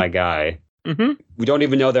 that's my guy. Mm-hmm. We don't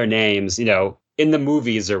even know their names, in the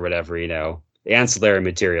movies or whatever, the ancillary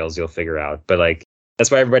materials you'll figure out. But like,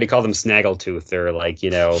 that's why everybody called them Snaggletooth or like,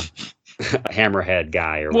 Hammerhead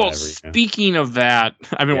guy or whatever. Well, speaking of that,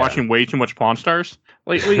 I've been watching way too much Pawn Stars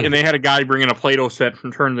lately, and they had a guy bring in a Play-Doh set from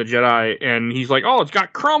Return of the Jedi, and he's like, oh, it's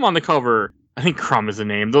got Crumb on the cover. I think Crumb is the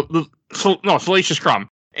name. Salacious Crumb.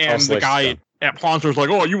 And the guy at Pawn Stars was like,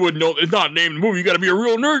 oh, you wouldn't know. It's not named in the movie. You got to be a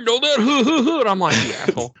real nerd to know that. And I'm like, you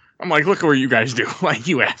asshole. I'm like, look at what you guys do. Like,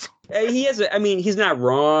 you asshole. He's not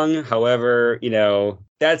wrong. However,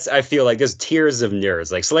 I feel like there's tiers of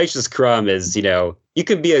nerds. Like Salacious Crumb is, you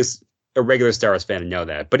could be a regular Star Wars fan and know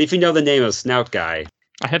that. But if you know the name of Snout Guy,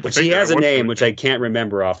 he has a name which I can't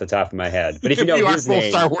remember off the top of my head. But if you know his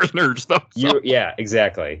name, Star Wars nerds though. So. Yeah,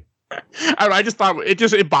 exactly. I just thought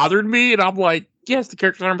it bothered me, and I'm like, yes, the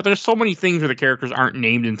characters aren't, but there's so many things where the characters aren't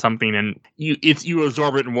named in something, and you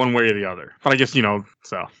absorb it in one way or the other. But I guess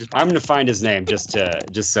so. I'm gonna find his name just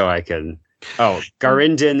so I can. Oh,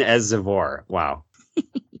 Garindin Ez Zavor. Wow.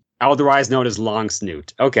 Otherwise known as Long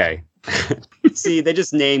Snoot. Okay. See, they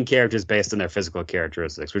just name characters based on their physical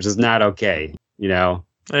characteristics, which is not okay. You know,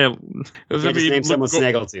 Yeah, you can't just name someone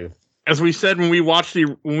Snaggletooth. as we said when we watched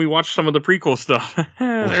some of the prequel stuff,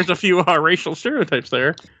 there's a few racial stereotypes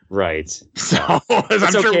there. Right. So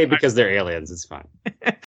it's okay because they're aliens. It's fine.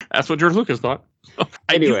 That's what George Lucas thought.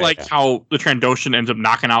 I do like how the Trandoshan ends up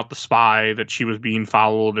knocking out the spy that she was being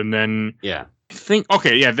followed, and then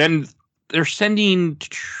then they're sending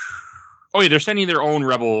their own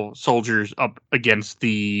rebel soldiers up against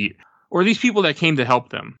these people that came to help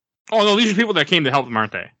them. Oh no, these are people that came to help them,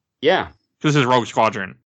 aren't they? Yeah. This is Rogue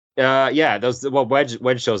Squadron.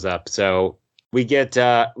 Wedge shows up, so we get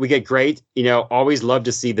great. You know, always love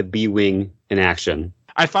to see the B-wing in action.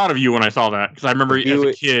 I thought of you when I saw that because I remember as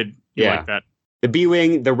a kid you liked that. The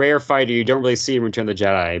B-wing, the rare fighter, you don't really see in Return of the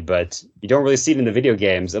Jedi, but you don't really see it in the video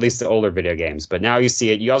games, at least the older video games. But now you see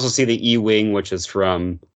it. You also see the E-wing, which is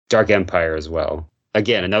from Dark Empire as well.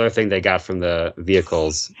 Again, another thing they got from the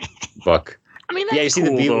vehicles book. I mean, that's you see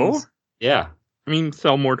cool, the B-wings. Though. Yeah. I mean,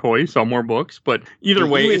 sell more toys, sell more books, but either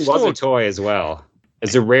way, it was a toy as well.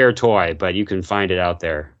 It's a rare toy, but you can find it out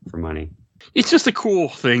there for money. It's just a cool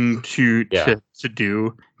thing to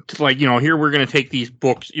do. To like, here we're going to take these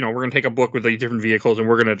books, we're going to take a book with these different vehicles and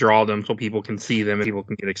we're going to draw them so people can see them and people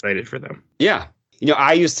can get excited for them. Yeah.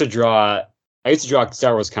 I used to draw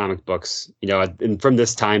Star Wars comic books, and from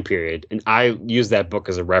this time period, and I used that book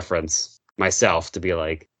as a reference myself to be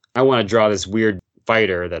like, I want to draw this weird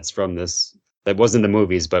fighter that wasn't in the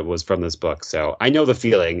movies, but was from this book. So I know the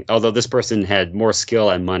feeling, although this person had more skill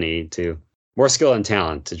and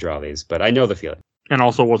talent to draw these, but I know the feeling. And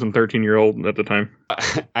also wasn't 13-year-old at the time.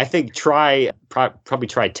 I think probably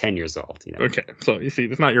try 10 years old. Okay, so you see,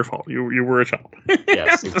 it's not your fault. You were a child.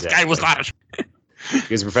 Yes, exactly. This guy was not.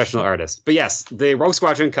 He was a professional artist. But yes, the Rogue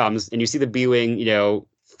Squadron comes, and you see the B-wing,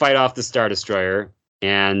 fight off the Star Destroyer,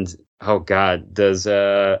 and oh god,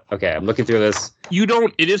 okay, I'm looking through this.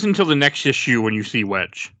 It isn't until the next issue when you see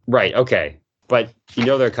Wedge. Right, okay. But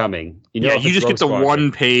they're coming. You just get the one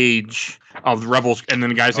page of Rebels, and then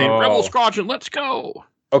the guy's saying, Rebel Squadron, let's go.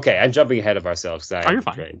 Okay, I'm jumping ahead of ourselves. You're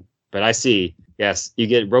fine. But I see, yes, you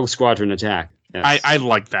get Rogue Squadron attack. Yes. I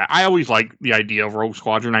like that. I always like the idea of Rogue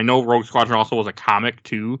Squadron. I know Rogue Squadron also was a comic,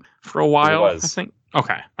 too, for a while, I think.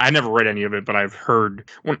 Okay. I never read any of it, but I've heard...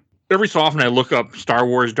 Every so often I look up Star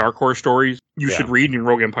Wars Dark Horse stories you should read in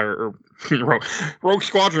Rogue Empire, or Rogue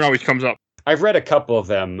Squadron always comes up. I've read a couple of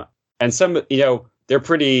them, and some, they're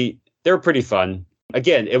pretty fun.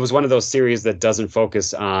 Again, it was one of those series that doesn't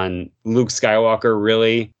focus on Luke Skywalker,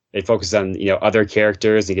 really. It focuses on, other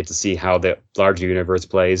characters. You get to see how the larger universe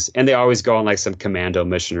plays. And they always go on like some commando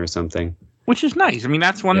mission or something. Which is nice. I mean,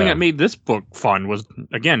 that's one thing that made this book fun was,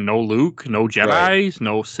 again, no Luke, no Jedis,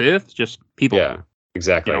 no Sith, just people. Yeah,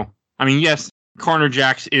 exactly. I mean, yes, Corner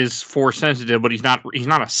Jax is Force sensitive, but he's not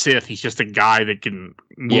a Sith. He's just a guy that can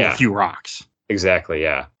move a few rocks. Exactly,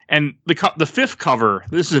 yeah. And the fifth cover,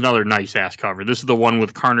 this is another nice-ass cover. This is the one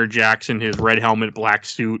with Corner Jax in his red helmet, black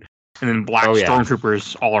suit, and then black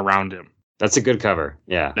stormtroopers all around him. That's a good cover.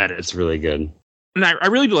 Yeah, that is. It's really good. And I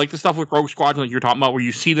really do like the stuff with Rogue Squadron like you're talking about, where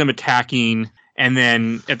you see them attacking, and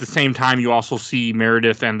then at the same time you also see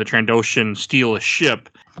Meredith and the Trandoshan steal a ship.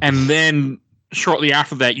 And then shortly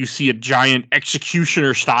after that, you see a giant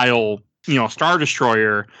Executioner-style, Star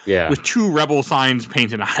Destroyer with two Rebel signs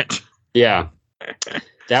painted on it. Yeah.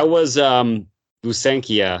 That was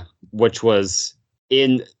Lusankia, which was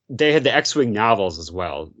they had the X-Wing novels as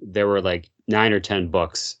well. There were like 9 or 10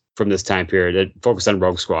 books from this time period that focused on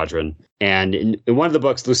Rogue Squadron. And in one of the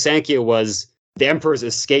books, Lusankia was the Emperor's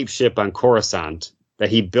escape ship on Coruscant that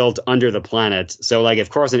he built under the planet. So like if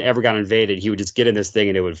Coruscant ever got invaded, he would just get in this thing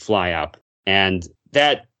and it would fly up. And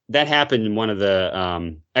that happened in one of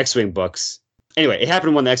the X-Wing books. Anyway, it happened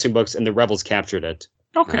in one of the X-Wing books and the Rebels captured it.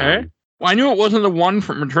 Okay. Well, I knew it wasn't the one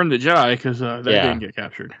from Return of the Jedi because that didn't get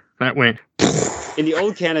captured. That went. In the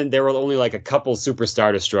old canon, there were only like a couple Super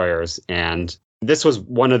Star Destroyers, and this was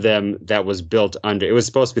one of them that was built under. It was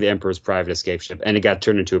supposed to be the Emperor's private escape ship, and it got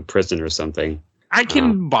turned into a prison or something. I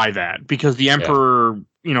can buy that because the Emperor,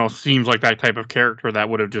 seems like that type of character that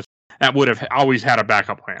would have always had a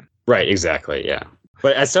backup plan. Right. Exactly. Yeah.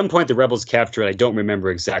 But at some point, the Rebels capture it. I don't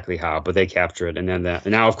remember exactly how, but they capture it, and then and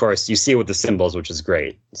now, of course, you see it with the symbols, which is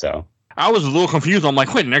great. So. I was a little confused. I'm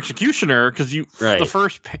like, wait, an Executioner? Because the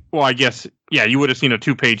first, I guess, you would have seen a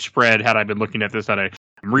 2-page spread had I been looking at this at a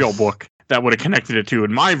real book that would have connected it to.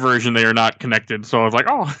 In my version, they are not connected. So I was like,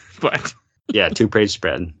 but. Yeah, 2-page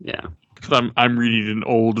spread. Yeah. Because I'm reading an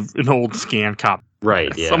old scan copy.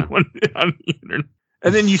 Right, yeah. Someone on the internet.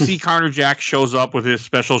 And then you see Corner Jax shows up with his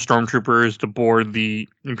special stormtroopers to board the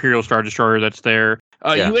Imperial Star Destroyer that's there.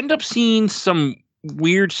 Yeah. You end up seeing some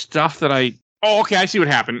weird stuff that Oh, okay, I see what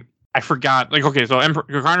happened. I forgot. Like, okay, so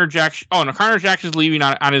Connor Jack is leaving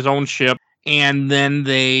on his own ship, and then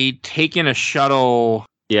they take in a shuttle.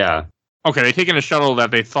 Yeah. Okay, they take in a shuttle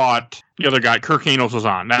that they thought the other guy, Kirk Hanos, was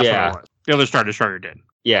on. That's what it was. The other Star Destroyer did.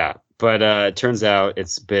 Yeah, but it turns out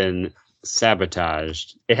it's been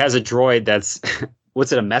sabotaged. It has a droid that's,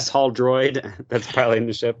 what's it, a mess hall droid that's piloting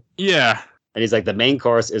the ship? Yeah. And he's like, the main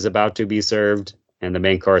course is about to be served, and the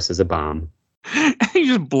main course is a bomb. He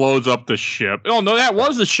just blows up the ship. Oh, no, that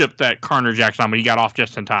was the ship that Connor Jack's on, but he got off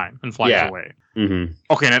just in time and flies away. Mm-hmm.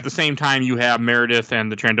 Okay, and at the same time, you have Meredith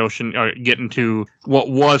and the Trandoshan get into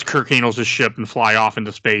what was Kirk Hanos' ship and fly off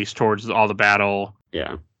into space towards all the battle.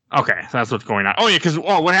 Yeah. Okay, so that's what's going on. Oh, yeah, because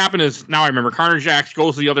what happened is, now I remember, Connor Jax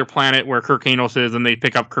goes to the other planet where Kirk Hanos is, and they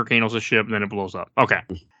pick up Kirk Hanos' ship, and then it blows up. Okay,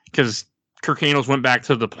 because Kirk Hanos went back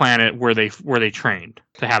to the planet where they trained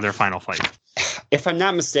to have their final fight. If I'm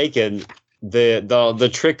not mistaken, the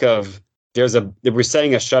trick of we're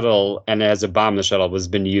setting a shuttle and it has a bomb in the shuttle has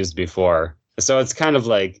been used before. So it's kind of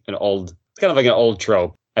like an old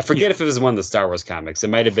trope. I forget if it was one of the Star Wars comics. It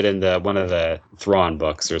might have been in one of the Thrawn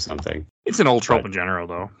books or something. It's an old trope in general,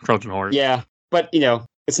 though. Trojan horse. Yeah, but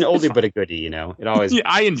it's an oldie but a goodie. It always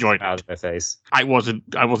I enjoyed it. Out of my face. I wasn't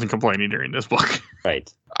complaining during this book.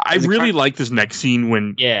 Right. I really like this next scene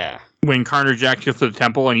when Connor Jack gets to the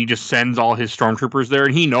temple and he just sends all his stormtroopers there,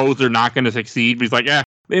 and he knows they're not going to succeed, but he's like,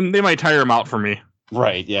 they might tire him out for me.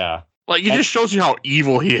 Right. Yeah. Like, it just shows you how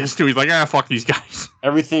evil he is, too. He's like, fuck these guys.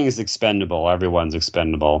 Everything is expendable. Everyone's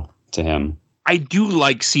expendable to him. I do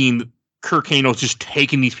like seeing Kirk Hanos just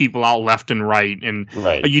taking these people out left and right. And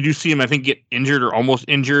you do see him, I think, get injured or almost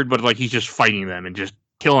injured, but like he's just fighting them and just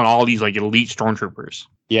killing all these like elite stormtroopers.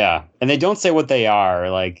 Yeah. And they don't say what they are.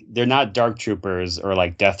 Like, they're not dark troopers or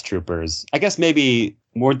like death troopers. I guess maybe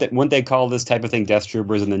wouldn't they call this type of thing death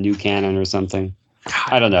troopers in the new canon or something?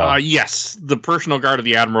 I don't know. Yes, the personal guard of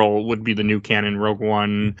the Admiral would be the new canon. Rogue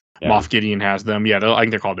One, Moff Gideon has them. Yeah, I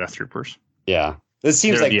think they're called Death Troopers. Yeah, it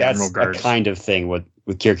seems like that's a kind of thing with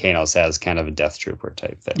Kirk Hanos has kind of a Death Trooper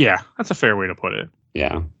type thing. Yeah, that's a fair way to put it.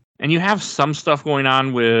 Yeah, and you have some stuff going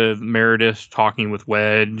on with Meredith talking with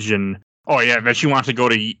Wedge, and that she wants to go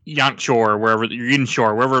to Yonshore, wherever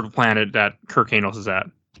the planet that Kirk Hanos is at.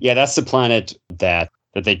 Yeah, that's the planet that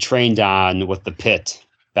they trained on with the pit.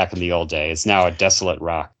 Back in the old day. It's now a desolate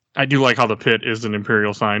rock. I do like how the pit is an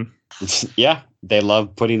Imperial sign. Yeah, they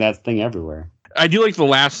love putting that thing everywhere. I do like the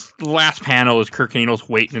last panel is Kirk Hanos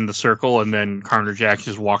waiting in the circle, and then Connor Jack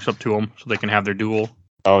just walks up to him so they can have their duel.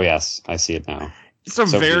 Oh, yes. I see it now. It's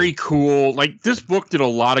very cool. Like, this book did a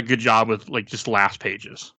lot of good job with, like, just last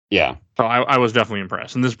pages. Yeah. So I was definitely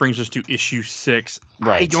impressed. And this brings us to issue 6.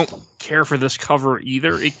 Right. I don't care for this cover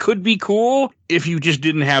either. It could be cool if you just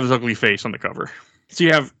didn't have his ugly face on the cover. So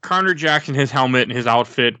you have Connor Jackson, his helmet and his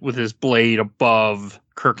outfit with his blade above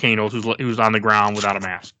Kirk Hanos, who's on the ground without a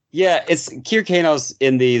mask. Yeah, it's Kirk Hanos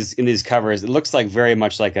in these covers. It looks like very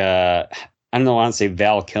much like I don't know, I want to say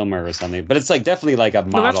Val Kilmer or something, but it's like definitely like a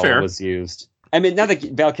model that was used. I mean, not that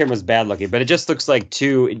Val Kilmer's bad looking, but it just looks like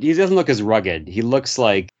he doesn't look as rugged. He looks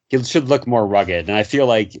like he should look more rugged, and I feel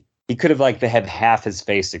like he could have like had half his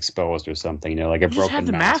face exposed or something, like a broken mask. Just have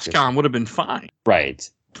the mask on would have been fine. Right.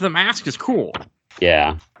 The mask is cool.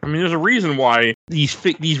 Yeah. I mean, there's a reason why these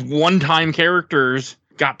one-time characters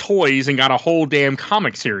got toys and got a whole damn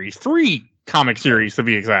comic series. 3 comic series, to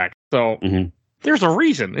be exact. So, There's a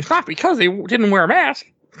reason. It's not because they didn't wear a mask.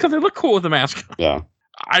 It's because they look cool with the mask. Yeah.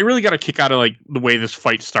 I really got a kick out of, like, the way this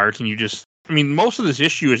fight starts, and most of this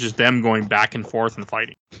issue is just them going back and forth and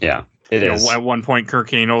fighting. Yeah, it is. At one point, Kirk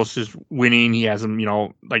Hanos is winning. He has him,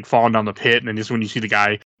 like, falling down the pit, and then just when you see the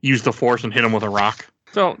guy use the force and hit him with a rock.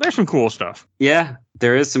 So there's some cool stuff. Yeah,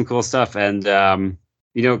 there is some cool stuff. And,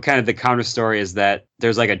 kind of the counter story is that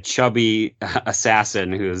there's like a chubby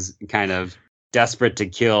assassin who's kind of desperate to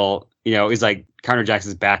kill, he's like Connor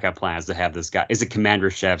Jackson's backup plan is to have this guy, is a Commander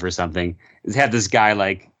Chef or something, is have this guy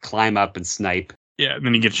like climb up and snipe. Yeah, and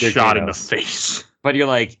then he gets shot in the face. But you're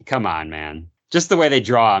like, come on, man. Just the way they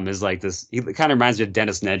draw him is like this. He kind of reminds me of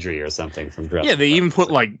Dennis Nedry or something from Jurassic Yeah, they even put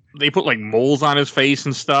like moles on his face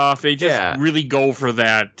and stuff. They just really go for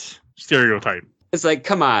that stereotype. It's like,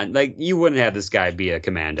 come on, like you wouldn't have this guy be a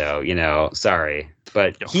commando, Sorry,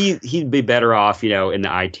 but he'd be better off, in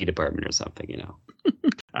the IT department or something,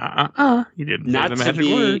 You didn't not say the to magic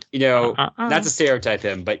be, word. Not to stereotype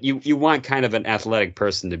him, but you want kind of an athletic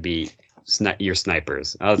person to be your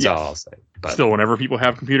snipers. That's all I'll say. But still, whenever people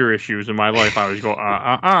have computer issues in my life, I always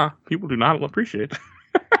go, People do not appreciate it.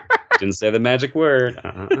 Didn't say the magic word.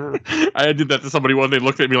 I did that to somebody one day,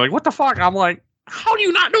 looked at me like, what the fuck? I'm like, how do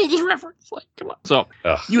you not know this reference? Like, come on. So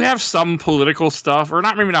Ugh. you have some political stuff, or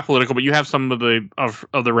maybe not political, but you have some of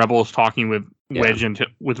the rebels talking with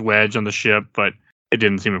Wedge on the ship, but it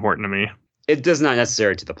didn't seem important to me. It does not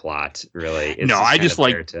necessary to the plot, really. It's I just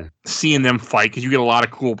like to... seeing them fight because you get a lot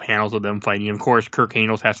of cool panels of them fighting. And of course, Kirk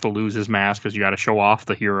Hanos has to lose his mask because you got to show off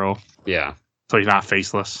the hero. Yeah. So he's not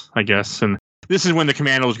faceless, I guess. And this is when the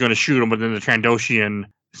commando is going to shoot him, but then the Trandoshan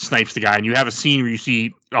snipes the guy, and you have a scene where you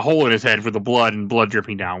see a hole in his head with the blood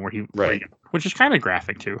dripping down, which is kind of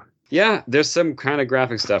graphic too. Yeah, there's some kind of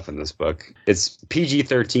graphic stuff in this book. It's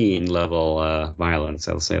PG-13 level violence,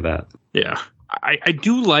 I'll say that. Yeah. I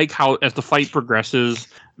do like how, as the fight progresses,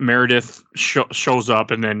 Meredith shows up,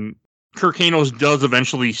 and then Kirk Hanos does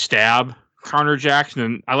eventually stab Connor Jackson.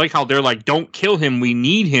 And I like how they're like, don't kill him, we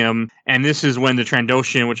need him. And this is when the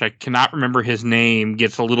Trandoshan, which I cannot remember his name,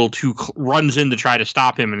 gets a little too runs in to try to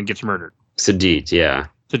stop him and gets murdered. Sadit, yeah.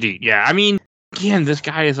 I mean, again, this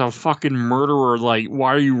guy is a fucking murderer. Like,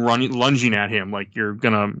 why are you lunging at him? Like, you're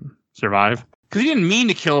gonna survive? Because he didn't mean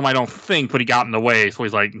to kill him, I don't think, but he got in the way. So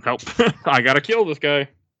he's like, nope, I gotta kill this guy.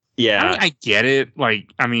 Yeah. I mean, I get it.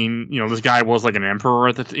 Like, I mean, this guy was like an emperor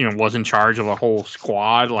at was in charge of a whole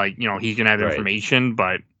squad. Like, he's gonna have information,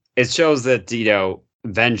 but it shows that,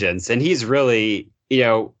 vengeance, and he's really,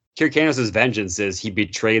 Kirk Hanos' vengeance is he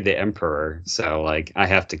betrayed the emperor. So, like, I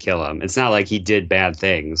have to kill him. It's not like he did bad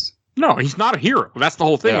things. No, he's not a hero. That's the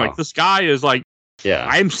whole thing. No. Like, this guy is like,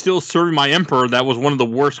 I'm still serving my emperor. That was one of the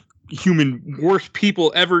worst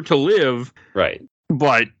people ever to live. Right.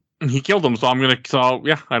 But he killed him, so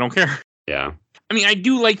I don't care. Yeah. I mean, I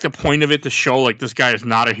do like the point of it to show, like, this guy is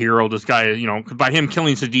not a hero. This guy, by him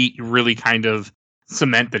killing Sadit, you really kind of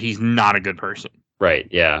cement that he's not a good person. Right,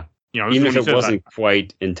 yeah. Even if it wasn't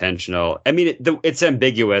quite intentional. I mean, it's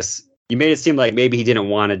ambiguous. You made it seem like maybe he didn't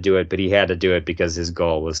want to do it, but he had to do it because his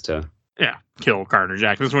goal was to... Yeah, kill Connor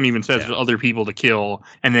Jackson. This one even says other people to kill,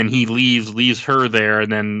 and then he leaves her there,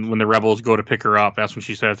 and then when the rebels go to pick her up, that's when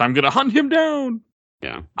she says, I'm going to hunt him down.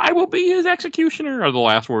 Yeah. I will be his executioner, are the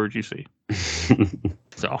last words you see.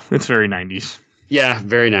 So, it's very 90s. Yeah,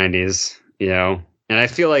 very 90s, And I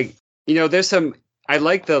feel like, there's some... I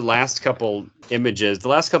like the last couple images. The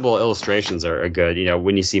last couple of illustrations are good.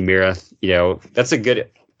 When you see Mireth, that's a good...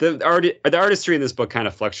 The artistry in this book kind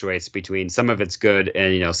of fluctuates between some of it's good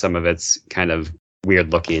and, some of it's kind of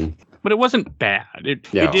weird looking. But it wasn't bad. It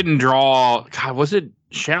didn't draw... God, was it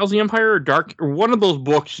Shadows of the Empire or Dark? Or one of those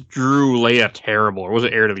books drew Leia terrible. Or was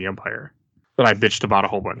it Heir to the Empire? That I bitched about a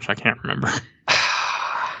whole bunch. I can't remember.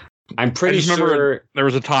 I'm pretty sure... There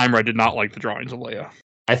was a time where I did not like the drawings of Leia.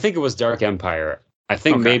 I think it was Dark Empire. I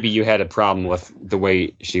think maybe you had a problem with the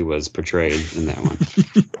way she was portrayed in that one.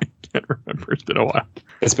 I can't remember. It's been a while.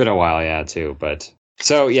 It's been a while, yeah, too. But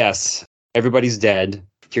so, yes, everybody's dead.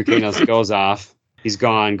 Kirk Hanos goes off. He's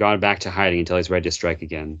gone back to hiding until he's ready to strike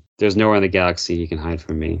again. There's nowhere in the galaxy he can hide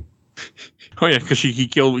from me. Oh, yeah, because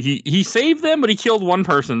he saved them, but he killed one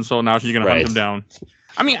person, so now she's going to hunt him down.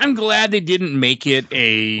 I mean, I'm glad they didn't make it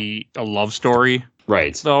a love story.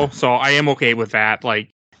 Right. So I am okay with that. Like,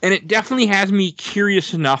 and it definitely has me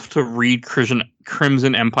curious enough to read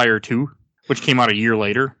Crimson Empire 2, which came out a year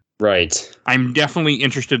later. Right. I'm definitely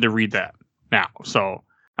interested to read that now. So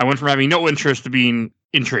I went from having no interest to being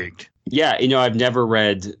intrigued. Yeah, I've never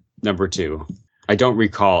read number 2. I don't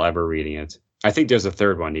recall ever reading it. I think there's a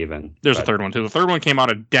third one even. There's a third one too. The third one came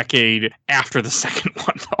out a decade after the second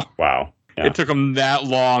one, though. Wow. Yeah. It took them that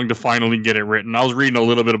long to finally get it written. I was reading a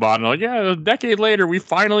little bit about it, and I'm like, yeah, a decade later, we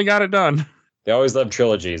finally got it done. They always love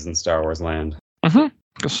trilogies in Star Wars land. Mm-hmm.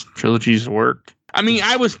 Because trilogies work. I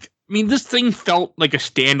mean, this thing felt like a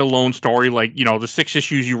standalone story. Like, the 6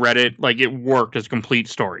 issues you read it, like, it worked as a complete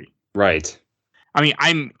story. Right. I mean,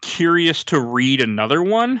 I'm curious to read another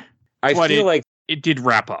one. I feel like it did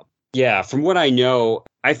wrap up. Yeah, from what I know,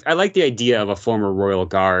 I like the idea of a former Royal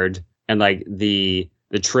Guard and like the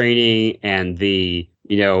training and the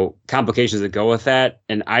complications that go with that.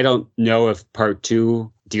 And I don't know if part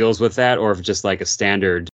 2 deals with that or if just like a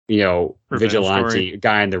standard vigilante story.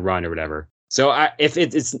 Guy on the run or whatever. So if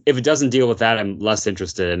it doesn't deal with that, I'm less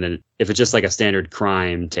interested in it. If it's just like a standard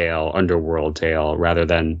crime tale, underworld tale, rather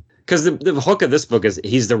than because the hook of this book is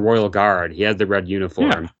he's the Royal Guard. He has the red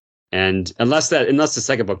uniform. Yeah. And unless the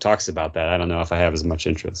second book talks about that, I don't know if I have as much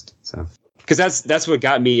interest. So, because that's what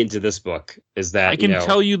got me into this book is that I can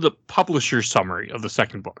tell you the publisher's summary of the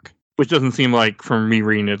second book, which doesn't seem like from me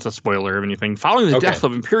reading it's a spoiler of anything. Following the death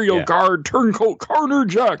of Imperial Guard turncoat Connor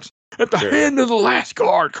Jackson at the hand of the last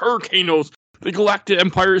guard, Kirk Hanos The Galactic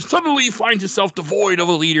Empire suddenly finds itself devoid of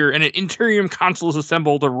a leader, and an interim council is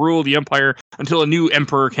assembled to rule the Empire until a new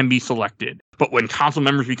emperor can be selected. But when council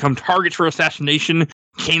members become targets for assassination,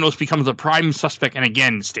 Kanos becomes a prime suspect and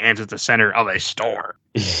again stands at the center of a storm.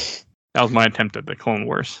 That was my attempt at the Clone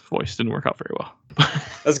Wars voice. Didn't work out very well.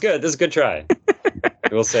 That's good. That's a good try.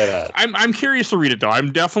 We'll say that. I'm curious to read it, though.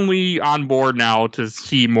 I'm definitely on board now to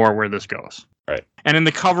see more where this goes. Right. And in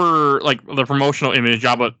the cover, like the promotional image,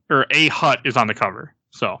 Jabba or a Hutt is on the cover.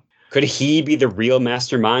 So could he be the real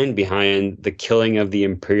mastermind behind the killing of the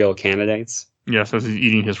Imperial candidates? Yes, as he's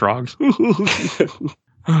eating his frogs.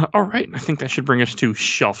 All right. I think that should bring us to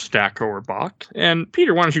Shelf Stack or Box. And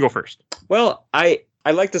Peter, why don't you go first? Well, I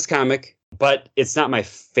like this comic, but it's not my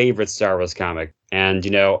favorite Star Wars comic. And,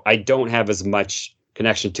 I don't have as much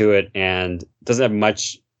connection to it and doesn't have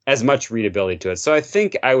as much readability to it. So I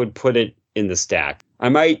think I would put it in the stack. I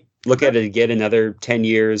might look at it again another 10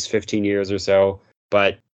 years, 15 years or so.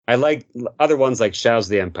 But I like other ones like Shadows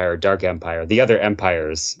of the Empire, Dark Empire, the other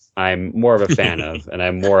empires I'm more of a fan of, and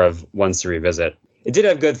I'm more of ones to revisit. It did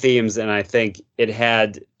have good themes, and I think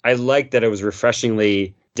I liked that it was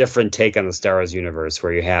refreshingly different take on the Star Wars universe,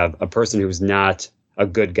 where you have a person who's not a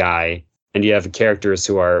good guy, and you have characters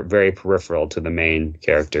who are very peripheral to the main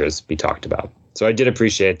characters be talked about. So I did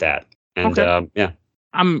appreciate that. And yeah.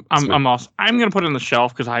 I'm also going to put it on the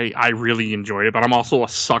shelf because I really enjoyed it, but I'm also a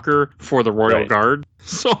sucker for the Royal Guard.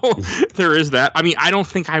 So there is that. I mean, I don't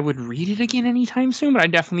think I would read it again anytime soon, but I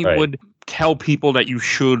definitely would tell people that you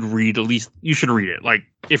should read, at least you should read it. Like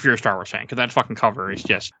if you're a Star Wars fan, because that fucking cover is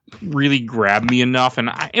just really grabbed me enough. And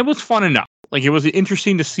it was fun enough. Like it was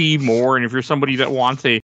interesting to see more. And if you're somebody that wants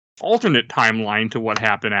a alternate timeline to what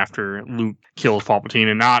happened after Luke kills Palpatine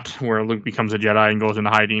and not where Luke becomes a Jedi and goes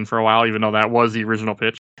into hiding for a while, even though that was the original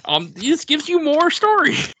pitch. This gives you more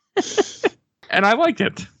story. And I liked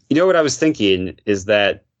it. You know what I was thinking is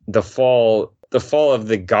that the fall of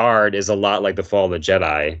the Guard is a lot like the fall of the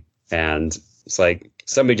Jedi. And it's like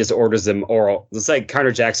somebody just orders them oral. It's like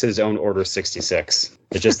Carter Jackson's own Order 66.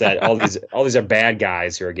 It's just that all these are bad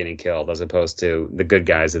guys who are getting killed as opposed to the good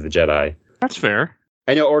guys of the Jedi. That's fair.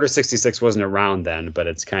 I know Order 66 wasn't around then, but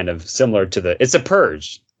it's kind of similar to it's a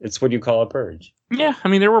purge. It's what you call a purge. Yeah, I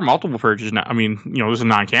mean, there were multiple purges. Now, I mean, this is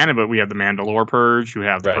non-canon, but we have the Mandalore purge, you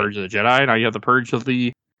have the purge of the Jedi, now you have the purge of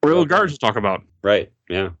the Royal Guards to talk about. Right,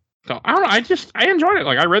 yeah. So, I don't know, I enjoyed it.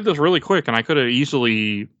 Like, I read this really quick, and I could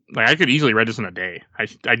easily read this in a day.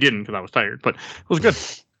 I didn't because I was tired, but it was good.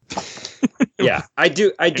 Yeah, I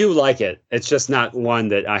do like it. It's just not one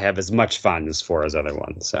that I have as much fun as other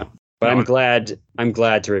ones, so. But I'm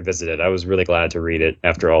glad to revisit it. I was really glad to read it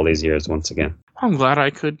after all these years once again. I'm glad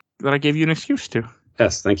that I gave you an excuse to.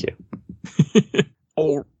 Yes, thank you.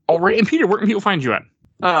 All right. And Peter, where can people find you at?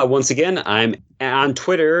 Once again, I'm on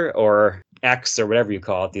Twitter or X or whatever you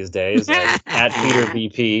call it these days, at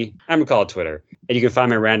PeterVP. I'm going to call it Twitter. And you can find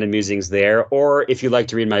my random musings there. Or if you'd like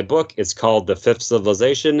to read my book, it's called The Fifth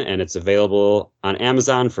Civilization, and it's available on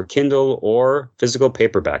Amazon for Kindle or physical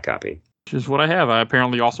paperback copy. Which is what I have. I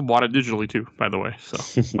apparently also bought it digitally too, by the way.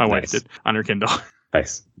 So my wife did on her Kindle.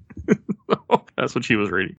 Nice. That's what she was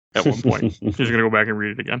reading at one point. She's going to go back and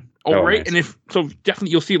read it again. Oh, right. Nice. And definitely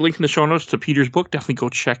you'll see a link in the show notes to Peter's book. Definitely go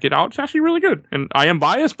check it out. It's actually really good. And I am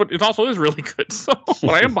biased, but it also is really good. So, but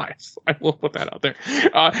I am biased. I will put that out there.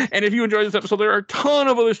 And if you enjoyed this episode, there are a ton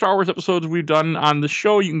of other Star Wars episodes we've done on the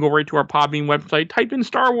show. You can go right to our Podbean website, type in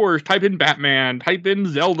Star Wars, type in Batman, type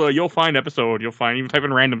in Zelda. You'll find episode. Even type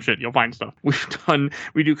in random shit. You'll find stuff.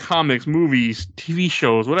 We do comics, movies, TV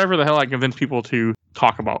shows, whatever the hell I convince people to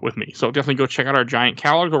talk about with me. So definitely go check out our giant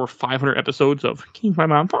catalog, over 500 episodes of King My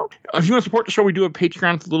Mom Phone. If you want to support the show, we do have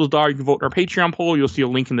Patreon for the Little Dog. You can vote in our Patreon poll. You'll see a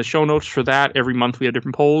link in the show notes for that. Every month we have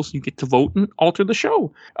different polls. You get to vote and alter the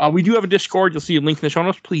show. We do have a Discord. You'll see a link in the show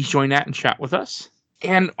notes. Please join that and chat with us.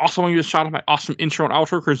 And also want to give a shout out to my awesome intro and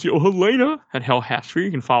outro, courtesy of Helena at Hell Has For You.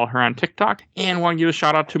 You can follow her on TikTok. And want to give a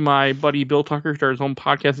shout out to my buddy Bill Tucker, who started his own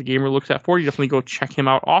podcast, The Gamer Looks At 40. Definitely go check him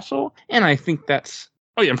out also. And I think that's...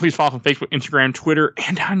 Oh, yeah, and please follow us on Facebook, Instagram, Twitter,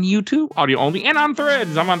 and on YouTube, audio only, and on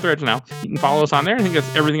Threads. I'm on Threads now. You can follow us on there. I think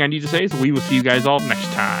that's everything I need to say, so we will see you guys all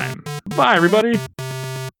next time. Bye, everybody.